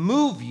to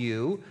move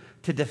you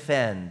to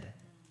defend.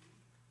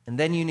 And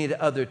then you need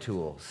other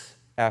tools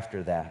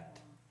after that.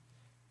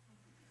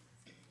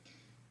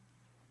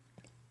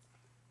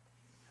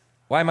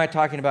 Why am I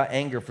talking about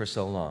anger for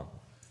so long?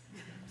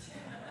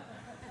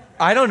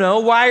 I don't know.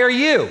 Why are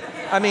you?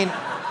 I mean,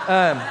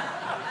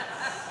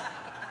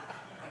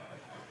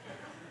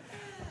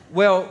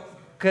 well,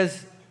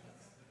 because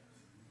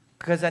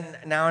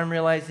now I'm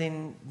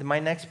realizing my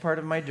next part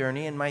of my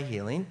journey and my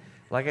healing.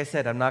 Like I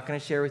said, I'm not going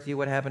to share with you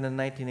what happened in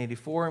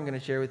 1984. I'm going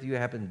to share with you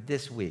what happened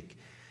this week,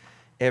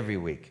 every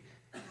week.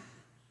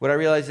 What I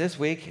realized this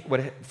week,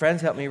 what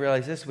friends helped me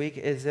realize this week,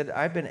 is that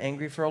I've been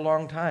angry for a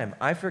long time.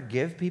 I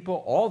forgive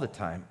people all the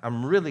time.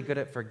 I'm really good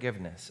at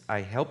forgiveness.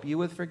 I help you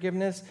with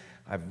forgiveness.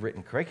 I've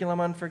written curriculum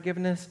on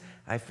forgiveness.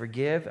 I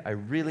forgive. I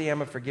really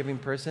am a forgiving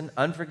person.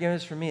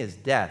 Unforgiveness for me is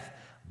death.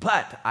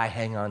 But I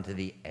hang on to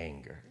the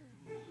anger.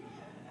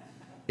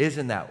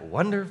 Isn't that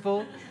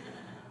wonderful?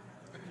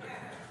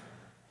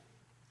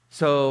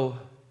 So,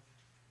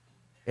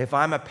 if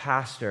I'm a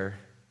pastor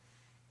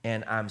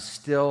and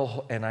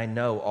I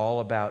know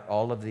all about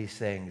all of these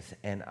things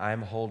and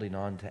I'm holding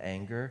on to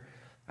anger,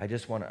 I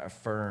just want to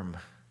affirm,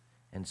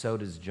 and so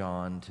does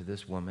John to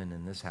this woman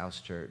in this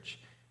house church.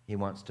 He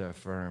wants to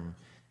affirm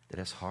that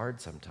it's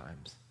hard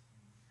sometimes.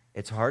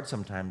 It's hard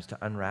sometimes to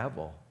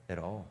unravel it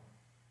all.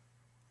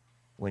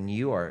 When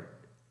you are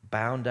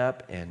bound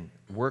up and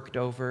worked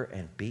over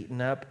and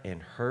beaten up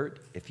and hurt,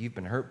 if you've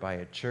been hurt by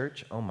a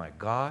church, oh my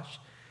gosh,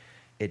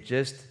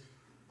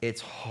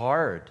 it's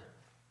hard.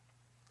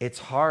 It's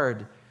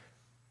hard.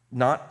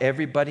 Not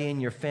everybody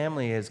in your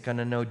family is going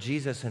to know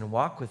Jesus and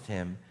walk with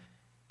him.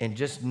 And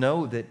just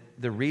know that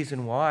the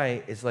reason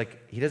why is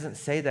like, he doesn't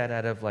say that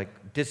out of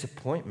like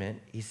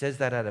disappointment. He says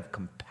that out of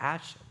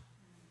compassion.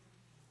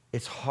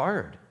 It's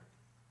hard.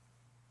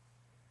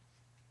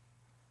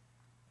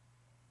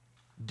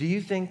 Do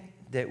you think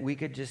that we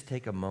could just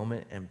take a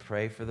moment and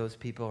pray for those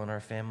people in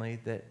our family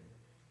that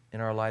in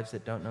our lives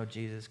that don't know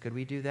Jesus? Could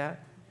we do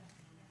that?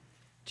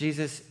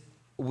 Jesus,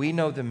 we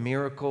know the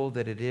miracle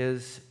that it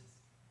is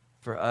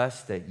for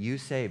us that you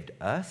saved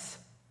us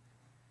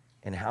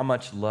and how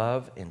much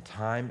love and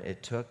time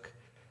it took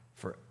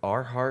for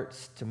our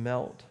hearts to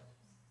melt.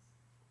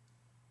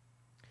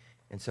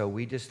 And so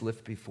we just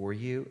lift before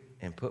you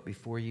and put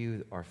before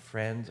you our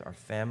friends, our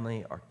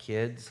family, our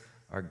kids,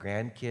 our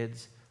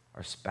grandkids,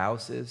 our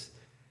spouses,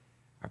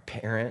 our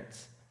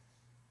parents,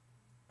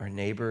 our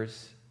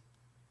neighbors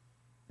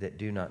that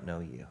do not know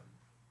you.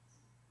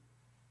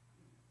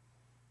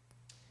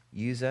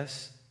 Use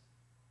us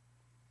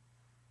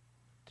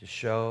to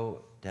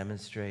show,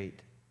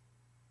 demonstrate,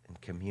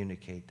 and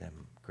communicate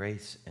them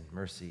grace and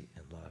mercy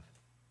and love.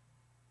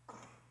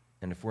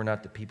 And if we're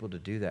not the people to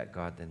do that,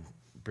 God, then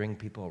bring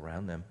people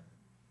around them.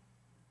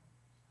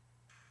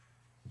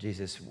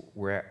 Jesus,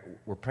 we're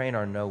praying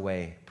our no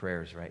way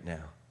prayers right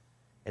now.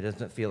 It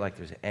doesn't feel like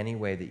there's any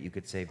way that you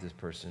could save this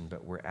person,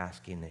 but we're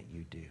asking that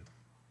you do.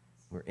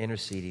 We're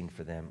interceding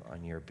for them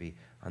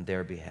on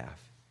their behalf.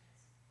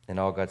 And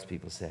all God's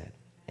people said,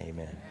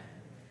 amen.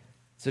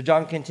 So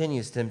John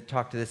continues to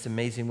talk to this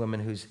amazing woman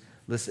who's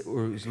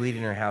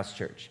leading her house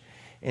church.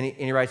 And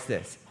he writes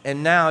this,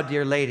 "And now,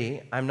 dear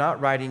lady, I'm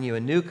not writing you a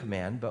new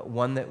command, but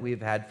one that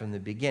we've had from the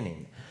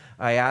beginning.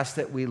 I ask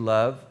that we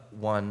love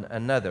one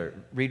another."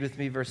 Read with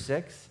me verse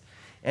 6.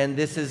 "And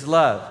this is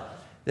love,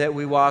 that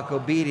we walk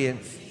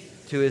obedience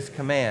to his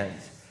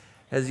commands.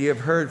 As you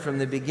have heard from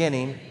the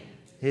beginning,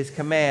 his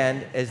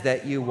command is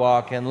that you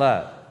walk in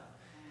love."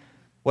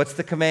 What's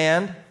the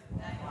command?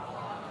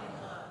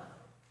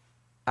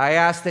 I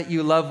ask that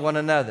you love one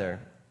another.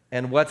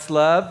 And what's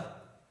love?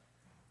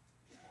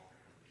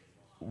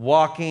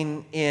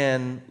 Walking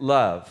in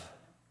love.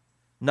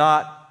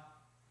 Not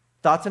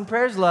thoughts and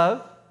prayers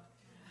love.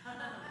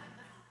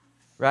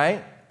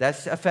 Right?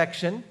 That's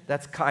affection.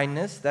 That's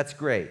kindness. That's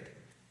great.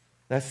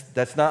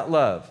 That's not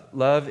love.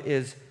 Love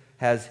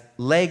has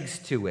legs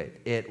to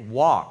it. It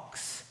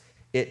walks.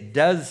 It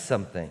does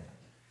something.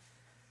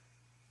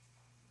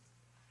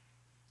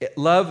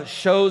 Love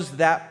shows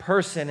that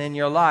person in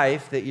your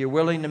life that you're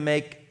willing to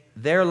make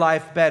their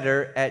life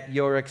better at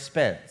your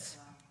expense.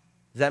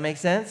 Does that make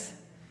sense?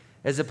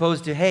 As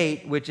opposed to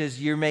hate, which is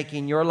you're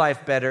making your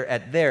life better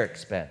at their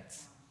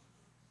expense.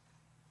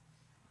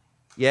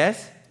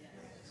 Yes?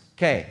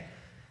 Okay.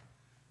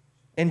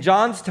 In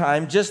John's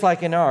time, just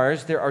like in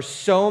ours, there are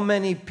so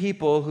many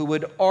people who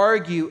would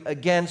argue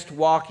against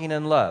walking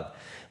in love.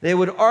 They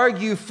would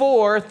argue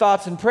for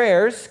thoughts and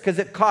prayers because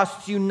it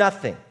costs you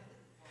nothing.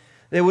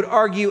 They would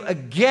argue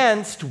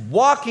against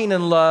walking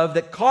in love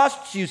that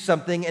costs you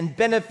something and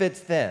benefits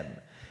them.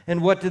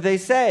 And what do they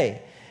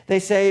say? They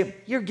say,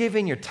 you're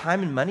giving your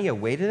time and money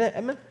away to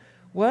them?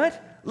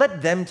 What?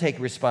 Let them take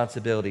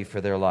responsibility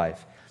for their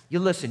life. You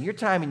listen, your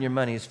time and your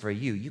money is for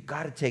you. You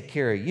got to take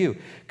care of you.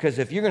 Because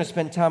if you're going to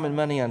spend time and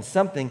money on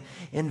something,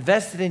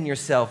 invest it in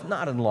yourself,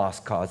 not in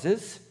lost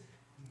causes.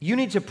 You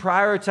need to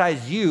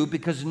prioritize you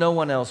because no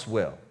one else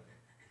will.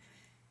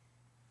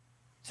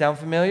 Sound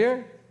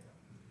familiar?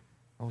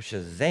 Oh,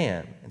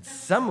 Shazam. And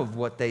some of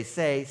what they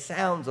say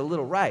sounds a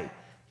little right.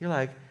 You're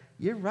like,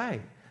 you're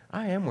right.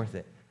 I am worth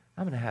it.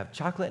 I'm going to have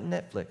chocolate and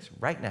Netflix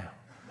right now.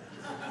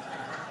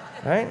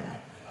 Right?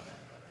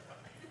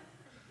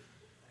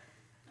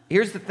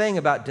 Here's the thing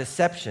about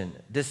deception.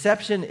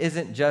 Deception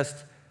isn't just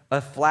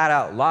a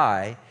flat-out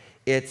lie.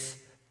 It's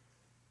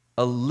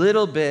a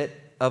little bit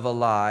of a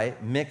lie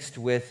mixed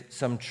with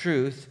some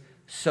truth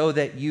so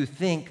that you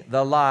think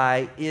the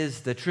lie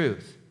is the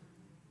truth.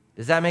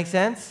 Does that make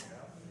sense?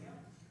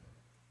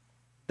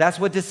 That's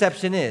what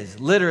deception is.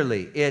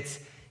 Literally, it's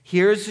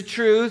here's the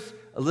truth,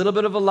 a little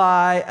bit of a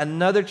lie,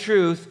 another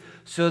truth,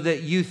 so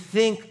that you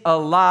think a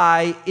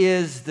lie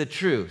is the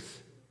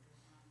truth.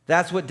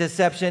 That's what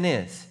deception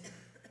is.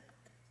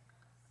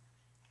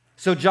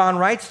 So John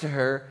writes to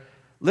her,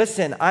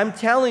 listen, I'm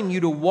telling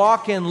you to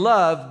walk in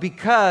love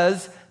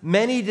because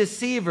many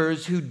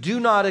deceivers who do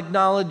not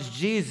acknowledge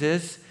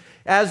Jesus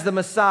as the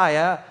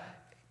Messiah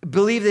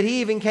believe that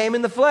he even came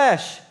in the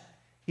flesh.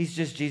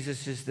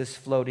 Jesus is this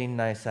floating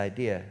nice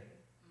idea.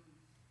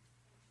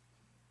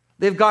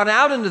 They've gone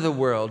out into the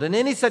world, and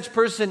any such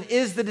person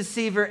is the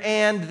deceiver,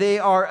 and they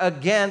are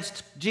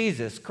against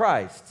Jesus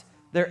Christ.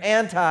 They're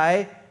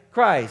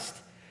anti-Christ.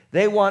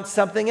 They want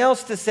something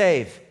else to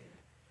save.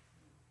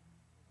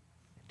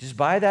 Just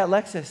buy that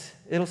Lexus.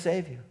 It'll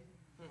save you.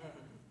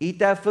 Eat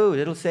that food.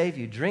 It'll save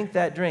you. Drink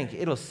that drink.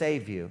 It'll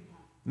save you.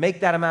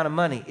 Make that amount of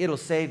money. It'll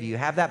save you.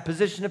 Have that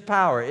position of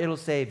power. It'll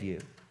save you.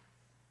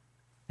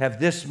 Have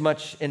this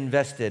much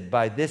invested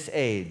by this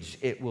age.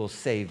 It will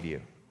save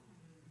you.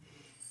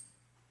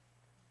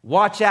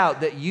 Watch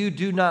out that you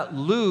do not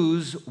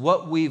lose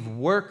what we've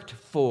worked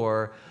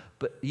for,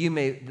 but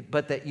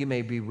that you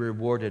may be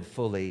rewarded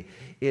fully.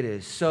 It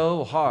is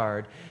so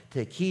hard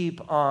to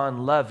keep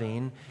on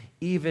loving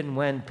even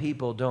when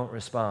people don't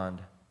respond.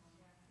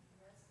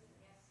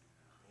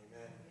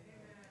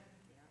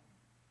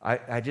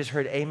 I just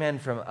heard amen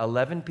from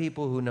 11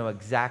 people who know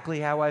exactly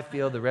how I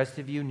feel. The rest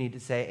of you need to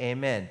say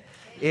amen.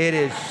 It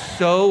is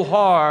so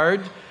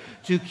hard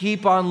to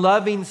keep on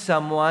loving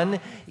someone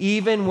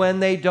even when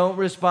they don't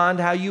respond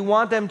how you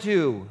want them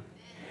to.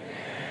 Amen.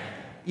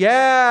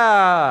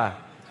 Yeah.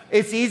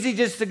 It's easy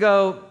just to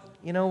go,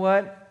 you know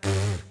what?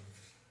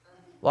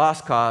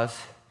 Lost cause.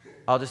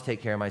 I'll just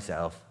take care of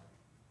myself.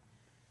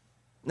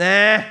 Nah.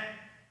 I'm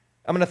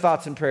going to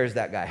thoughts and prayers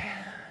that guy.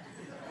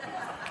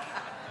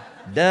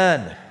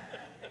 Done.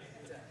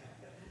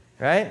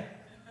 Right?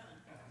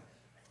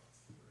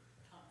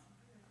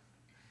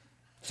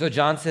 So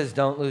John says,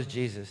 don't lose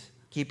Jesus.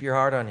 Keep your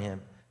heart on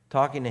him,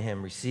 talking to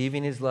him,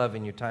 receiving his love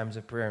in your times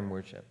of prayer and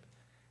worship.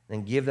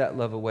 Then give that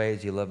love away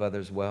as you love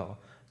others well.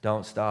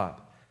 Don't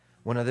stop.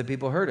 When other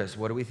people hurt us,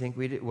 what do we think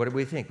we do? What do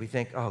we think? We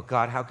think, oh,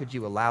 God, how could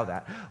you allow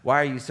that?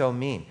 Why are you so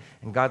mean?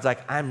 And God's like,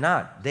 I'm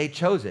not. They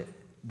chose it.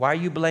 Why are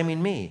you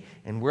blaming me?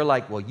 And we're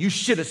like, well, you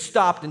should have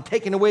stopped and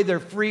taken away their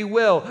free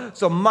will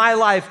so my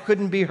life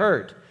couldn't be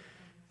hurt.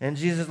 And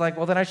Jesus is like,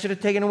 well, then I should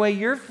have taken away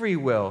your free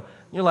will.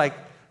 And you're like,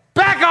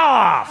 back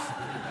off!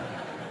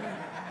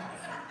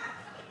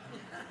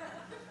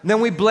 And then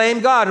we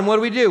blame God, and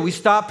what do? We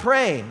stop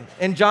praying.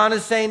 And John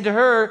is saying to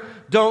her,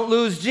 don't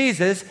lose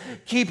Jesus.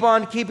 Keep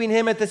on keeping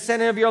him at the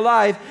center of your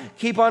life.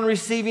 Keep on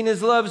receiving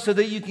his love so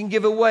that you can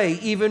give away,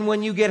 even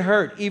when you get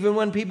hurt, even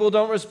when people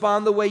don't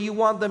respond the way you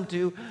want them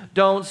to.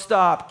 Don't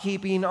stop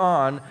keeping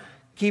on.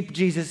 Keep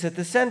Jesus at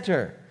the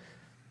center.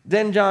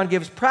 Then John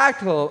gives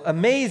practical,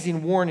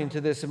 amazing warning to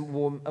this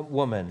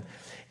woman.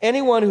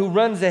 Anyone who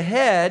runs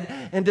ahead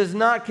and does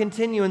not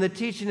continue in the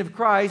teaching of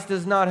Christ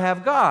does not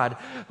have God.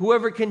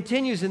 Whoever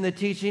continues in the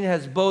teaching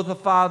has both the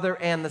Father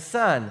and the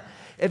Son.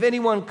 If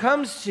anyone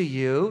comes to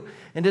you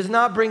and does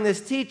not bring this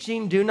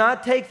teaching, do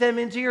not take them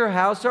into your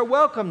house or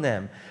welcome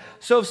them.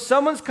 So if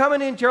someone's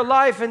coming into your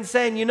life and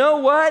saying, you know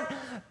what?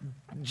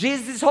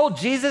 This whole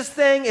Jesus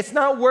thing, it's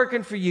not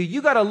working for you.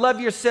 You got to love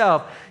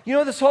yourself. You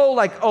know, this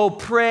whole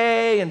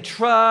pray and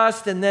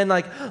trust and then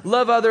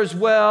love others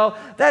well.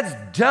 That's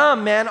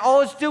dumb, man.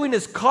 All it's doing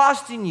is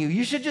costing you.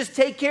 You should just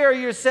take care of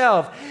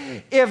yourself.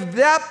 If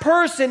that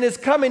person is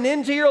coming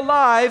into your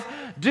life,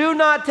 do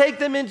not take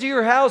them into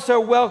your house or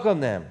welcome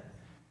them.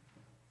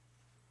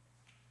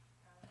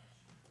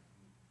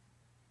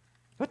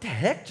 What the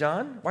heck,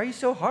 John? Why are you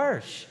so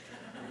harsh?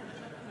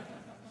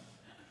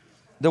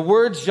 The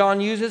words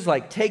John uses,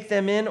 like take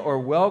them in or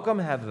welcome,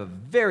 have a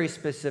very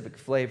specific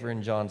flavor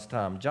in John's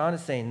time. John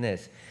is saying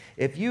this: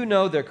 if you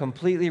know they're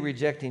completely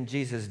rejecting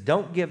Jesus,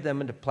 don't give them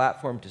a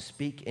platform to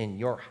speak in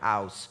your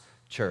house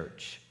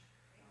church.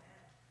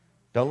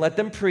 Don't let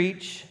them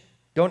preach.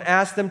 Don't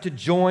ask them to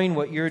join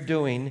what you're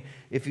doing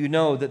if you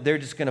know that they're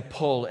just going to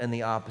pull in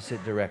the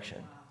opposite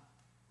direction.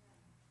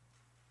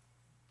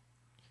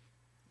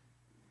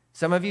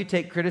 Some of you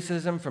take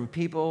criticism from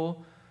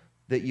people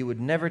that you would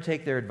never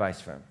take their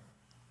advice from.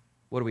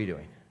 What are we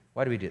doing?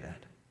 Why do we do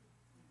that?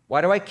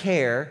 Why do I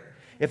care?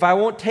 If I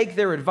won't take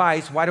their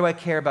advice, why do I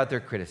care about their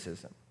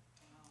criticism?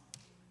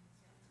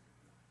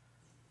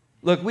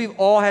 Look, we've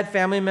all had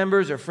family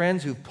members or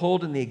friends who've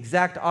pulled in the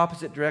exact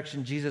opposite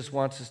direction Jesus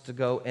wants us to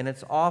go, and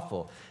it's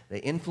awful. They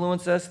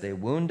influence us, they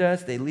wound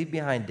us, they leave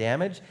behind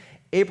damage.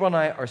 April and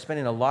I are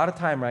spending a lot of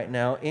time right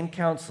now in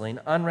counseling,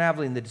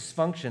 unraveling the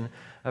dysfunction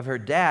of her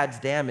dad's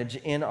damage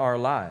in our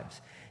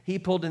lives. He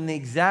pulled in the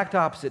exact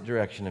opposite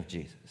direction of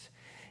Jesus.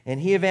 And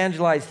he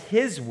evangelized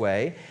his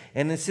way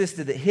and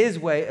insisted that his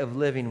way of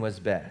living was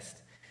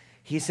best.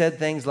 He said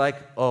things like,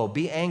 oh,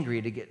 be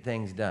angry to get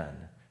things done,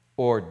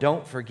 or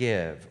don't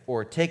forgive,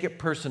 or take it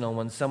personal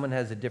when someone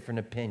has a different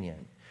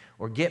opinion,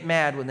 or get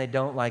mad when they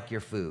don't like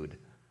your food.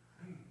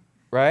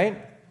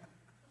 Right?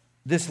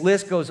 This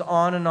list goes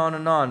on and on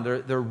and on.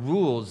 They're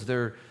rules,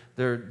 they're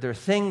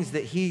things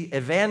that he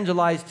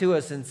evangelized to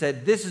us and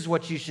said, this is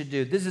what you should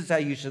do, this is how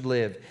you should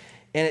live.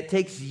 And it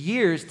takes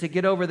years to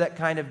get over that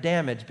kind of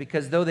damage,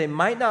 because though they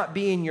might not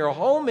be in your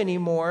home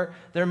anymore,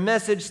 their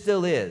message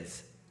still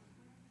is.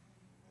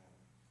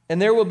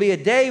 And there will be a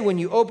day when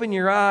you open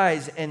your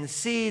eyes and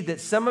see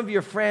that some of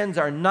your friends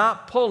are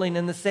not pulling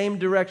in the same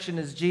direction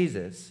as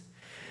Jesus.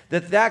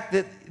 The fact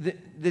that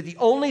the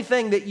only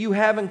thing that you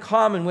have in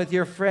common with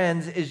your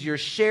friends is your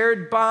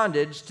shared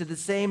bondage to the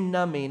same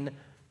numbing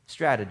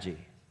strategy.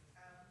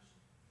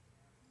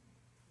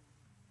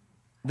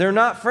 They're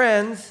not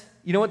friends.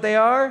 You know what they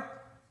are?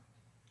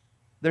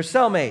 They're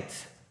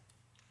cellmates.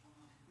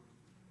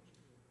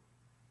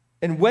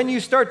 And when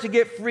you start to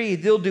get free,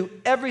 they'll do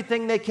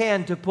everything they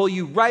can to pull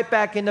you right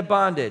back into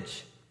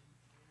bondage.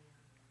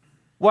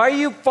 Why are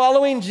you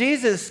following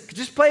Jesus?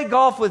 Just play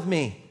golf with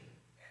me.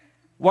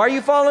 Why are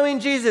you following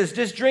Jesus?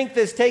 Just drink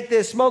this, take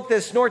this, smoke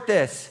this, snort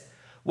this.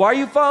 Why are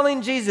you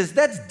following Jesus?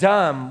 That's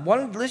dumb.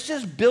 Let's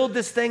just build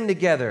this thing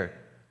together.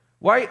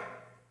 Why?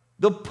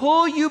 They'll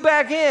pull you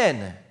back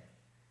in.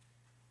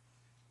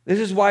 This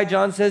is why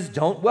John says,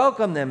 don't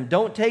welcome them.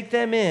 Don't take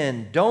them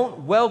in.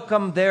 Don't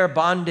welcome their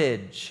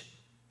bondage.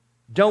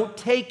 Don't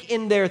take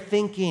in their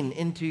thinking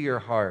into your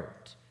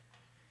heart.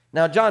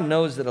 Now, John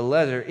knows that a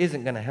letter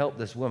isn't going to help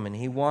this woman.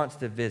 He wants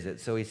to visit,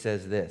 so he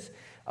says this.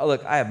 Oh,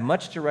 look, I have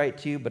much to write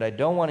to you, but I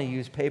don't want to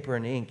use paper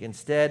and ink.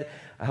 Instead,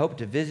 I hope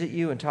to visit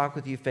you and talk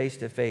with you face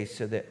to face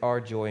so that our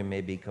joy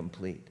may be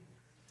complete.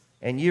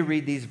 And you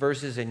read these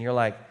verses and you're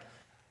like,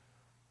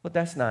 well,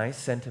 that's nice,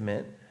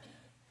 sentiment.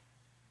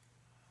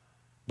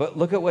 But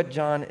look at what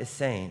John is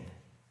saying.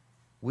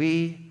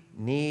 We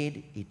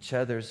need each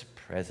other's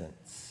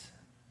presence.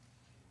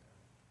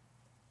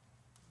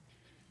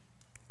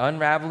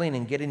 Unraveling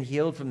and getting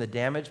healed from the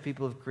damage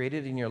people have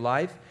created in your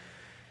life,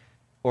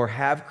 or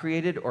have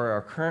created, or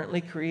are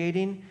currently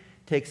creating,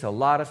 takes a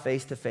lot of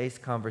face-to-face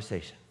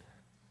conversation.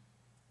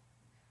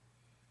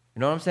 You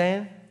know what I'm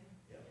saying?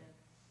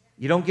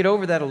 You don't get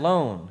over that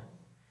alone.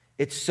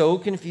 It's so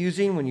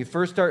confusing when you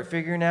first start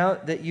figuring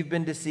out that you've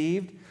been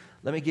deceived.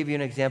 Let me give you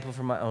an example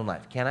from my own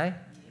life. Can I?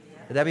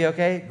 Would that be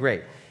okay?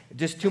 Great.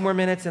 Just 2 more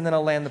minutes and then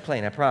I'll land the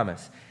plane, I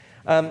promise.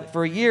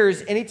 For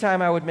years,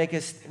 anytime I would make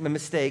a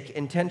mistake,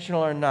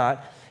 intentional or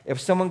not, if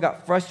someone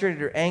got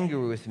frustrated or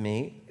angry with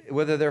me,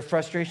 whether their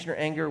frustration or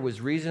anger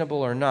was reasonable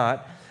or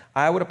not,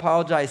 I would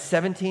apologize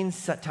 17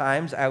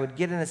 times. I would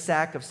get in a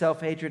sack of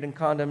self-hatred and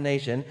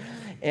condemnation,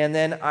 and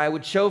then I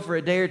would show for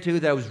a day or two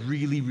that I was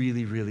really,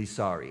 really, really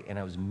sorry, and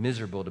I was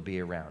miserable to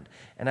be around.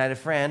 And I had a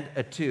friend,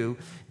 two.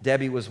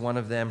 Debbie was one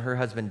of them. Her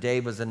husband,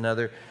 Dave, was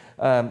another.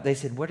 They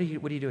said, what are you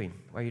doing?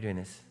 Why are you doing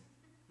this?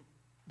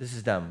 This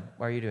is dumb.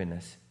 Why are you doing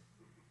this?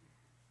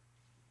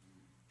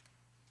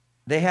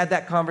 They had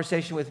that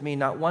conversation with me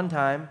not one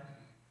time,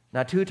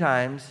 not 2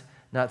 times,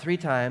 not 3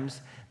 times.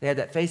 They had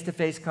that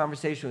face-to-face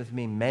conversation with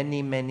me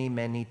many, many,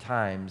 many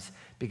times,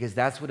 because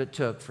that's what it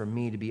took for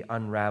me to be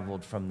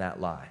unraveled from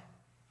that lie.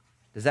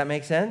 Does that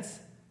make sense?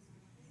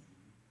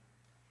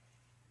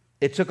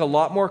 It took a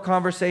lot more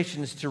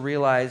conversations to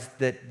realize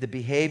that the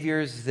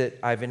behaviors that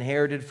I've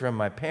inherited from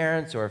my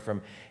parents or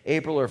from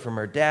April or from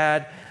her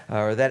dad,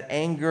 or that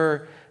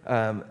anger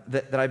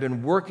that I've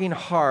been working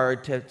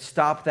hard to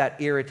stop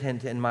that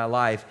irritant in my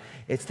life,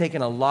 it's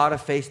taken a lot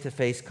of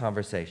face-to-face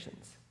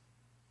conversations.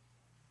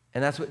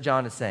 And that's what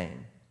John is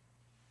saying.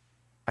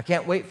 I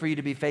can't wait for you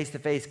to be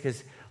face-to-face,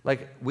 because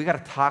we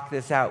got to talk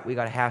this out. We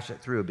got to hash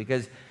it through,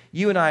 because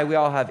you and I, we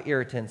all have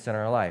irritants in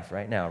our life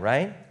right now,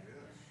 right?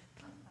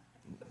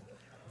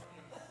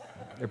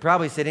 They're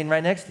probably sitting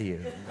right next to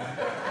you.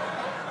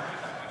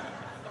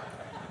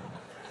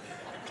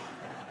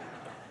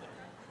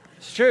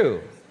 It's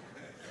true.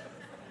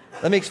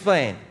 Let me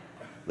explain.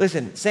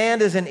 Listen,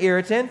 sand is an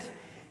irritant.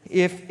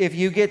 If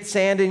you get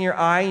sand in your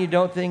eye and you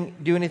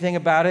don't do anything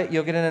about it,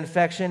 you'll get an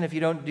infection. If you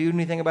don't do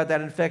anything about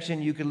that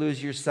infection, you could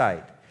lose your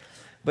sight.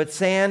 But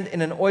sand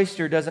in an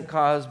oyster doesn't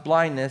cause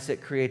blindness,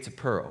 it creates a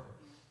pearl.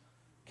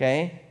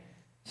 Okay?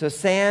 So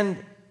sand,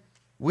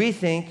 we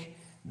think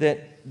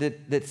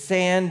that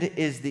sand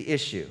is the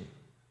issue.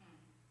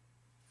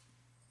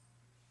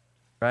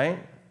 Right?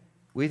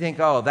 We think,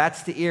 oh,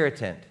 that's the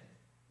irritant.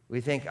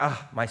 We think,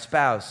 my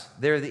spouse,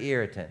 they're the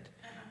irritant.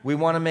 We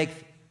want to make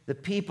the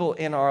people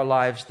in our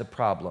lives the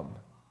problem.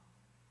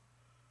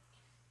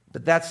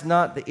 But that's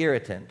not the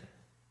irritant.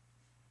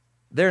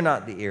 They're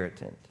not the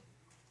irritant.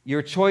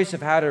 Your choice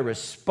of how to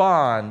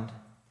respond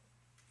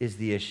is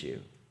the issue.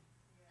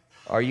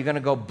 Are you going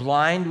to go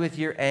blind with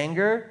your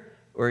anger,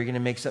 or are you going to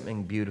make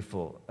something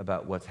beautiful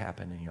about what's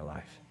happened in your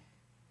life?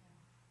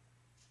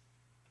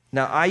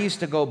 Now, I used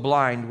to go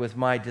blind with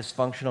my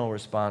dysfunctional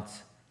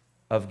response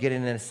of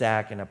getting in a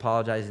sack and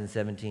apologizing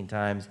 17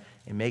 times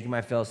and making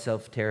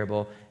myself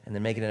terrible and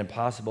then making it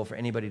impossible for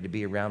anybody to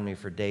be around me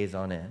for days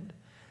on end.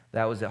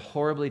 That was a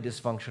horribly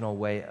dysfunctional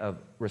way of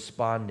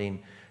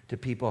responding to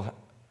people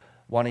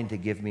wanting to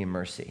give me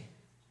mercy.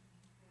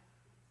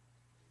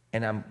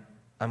 And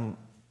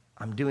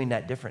I'm doing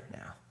that different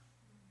now.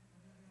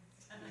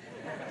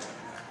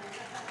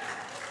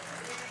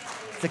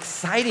 It's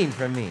exciting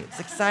for me. It's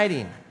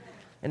exciting.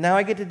 And now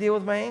I get to deal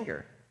with my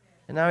anger.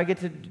 And now I get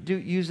to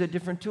use a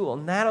different tool.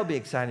 And that'll be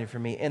exciting for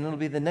me. And it'll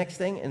be the next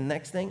thing and the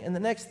next thing and the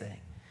next thing.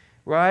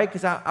 Right?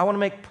 Because I want to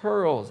make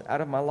pearls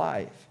out of my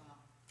life.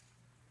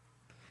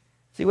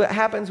 See, what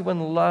happens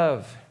when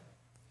love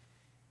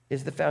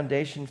is the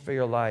foundation for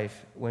your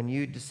life, when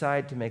you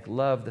decide to make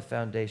love the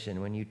foundation,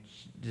 when you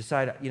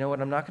decide, you know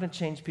what, I'm not going to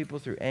change people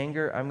through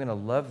anger. I'm going to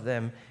love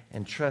them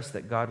and trust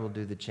that God will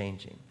do the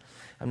changing.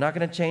 I'm not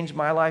going to change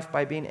my life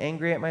by being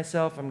angry at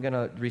myself. I'm going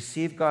to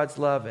receive God's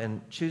love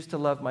and choose to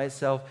love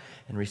myself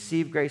and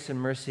receive grace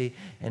and mercy.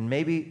 And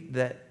maybe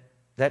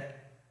that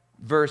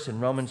verse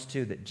in Romans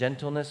 2, that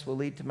gentleness will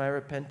lead to my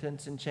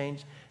repentance and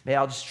change,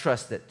 I'll just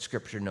trust that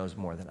Scripture knows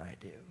more than I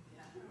do.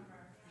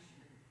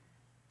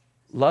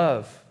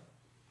 Love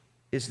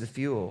is the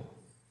fuel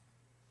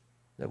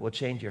that will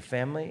change your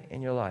family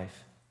and your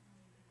life.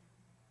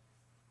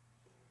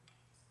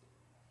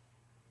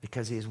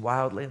 Because He is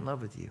wildly in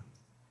love with you.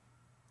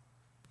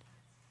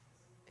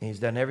 And He's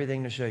done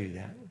everything to show you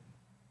that.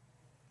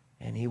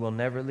 And He will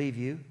never leave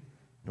you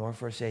nor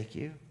forsake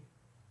you.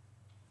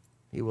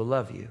 He will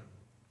love you.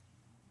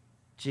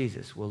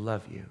 Jesus will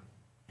love you.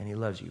 And He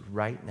loves you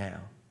right now.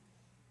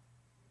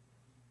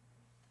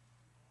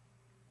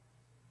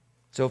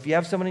 So if you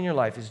have someone in your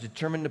life who's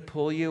determined to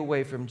pull you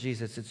away from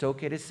Jesus, it's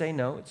okay to say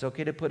no. It's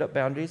okay to put up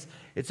boundaries.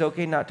 It's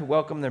okay not to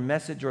welcome their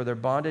message or their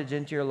bondage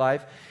into your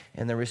life.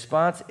 And the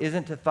response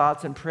isn't to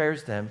thoughts and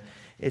prayers them.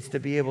 It's to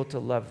be able to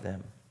love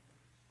them.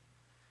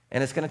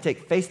 And it's going to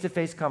take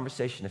face-to-face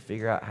conversation to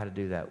figure out how to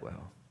do that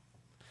well.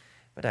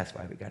 But that's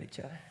why we got each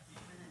other.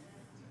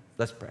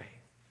 Let's pray.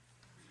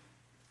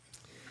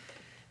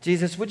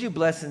 Jesus, would you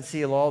bless and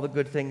seal all the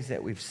good things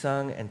that we've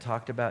sung and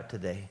talked about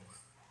today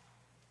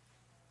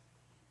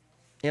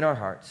in our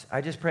hearts?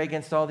 I just pray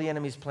against all the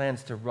enemy's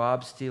plans to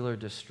rob, steal, or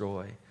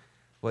destroy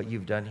what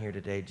you've done here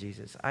today,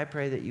 Jesus. I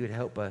pray that you would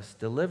help us,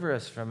 deliver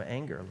us from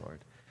anger, Lord.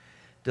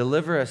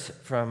 Deliver us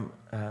from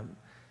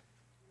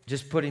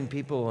just putting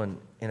people in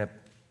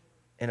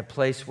a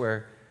place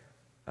where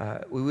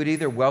we would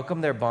either welcome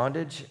their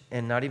bondage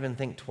and not even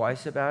think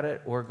twice about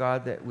it, or,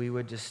 God, that we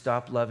would just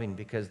stop loving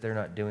because they're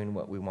not doing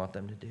what we want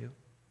them to do.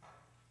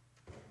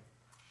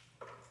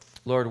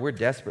 Lord, we're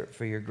desperate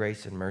for your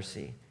grace and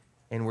mercy.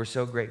 And we're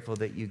so grateful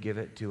that you give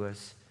it to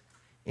us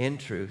in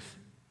truth,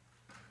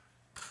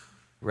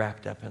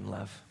 wrapped up in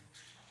love.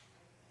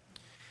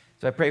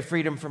 So I pray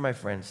freedom for my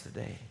friends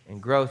today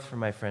and growth for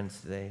my friends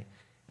today.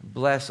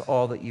 Bless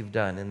all that you've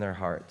done in their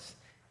hearts.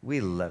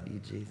 We love you,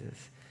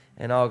 Jesus.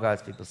 And all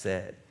God's people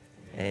said,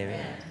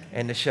 amen.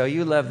 And to show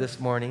you love this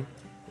morning,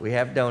 we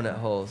have donut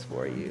holes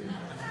for you.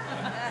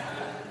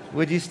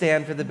 Would you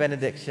stand for the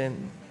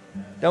benediction?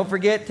 Don't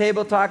forget,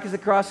 Table Talk is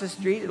across the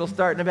street. It'll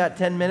start in about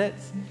 10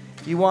 minutes.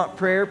 If you want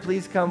prayer,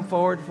 please come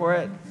forward for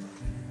it.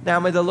 Now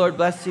may the Lord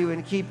bless you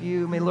and keep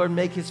you. May the Lord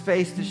make his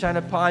face to shine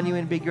upon you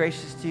and be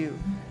gracious to you.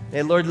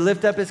 May the Lord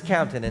lift up his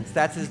countenance,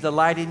 that's his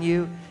delight in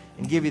you,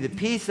 and give you the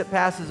peace that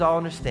passes all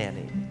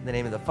understanding. In the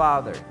name of the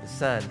Father, the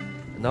Son,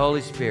 and the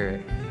Holy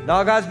Spirit. And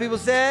all God's people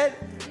said,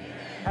 amen.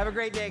 Have a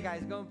great day,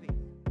 guys. Go in peace.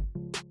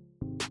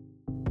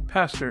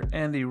 Pastor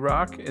Andy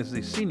Rock is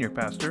the senior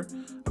pastor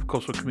of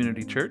Coastal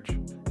Community Church.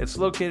 It's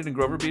located in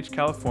Grover Beach,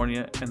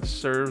 California, and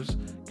serves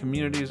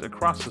communities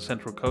across the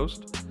Central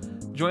Coast.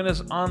 Join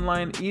us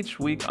online each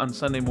week on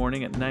Sunday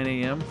morning at 9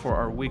 a.m. for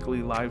our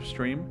weekly live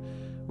stream.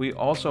 We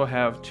also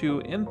have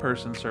 2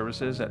 in-person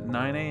services at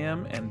 9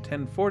 a.m. and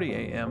 10:40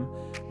 a.m.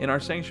 in our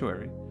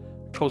sanctuary.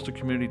 Coastal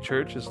Community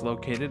Church is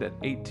located at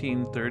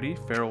 1830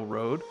 Farrell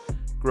Road,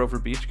 Grover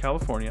Beach,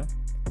 California.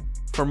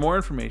 For more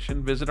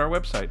information, visit our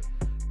website,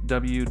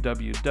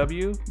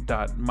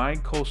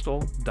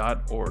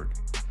 www.mycoastal.org.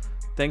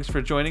 Thanks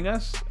for joining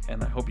us,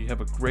 and I hope you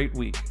have a great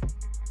week.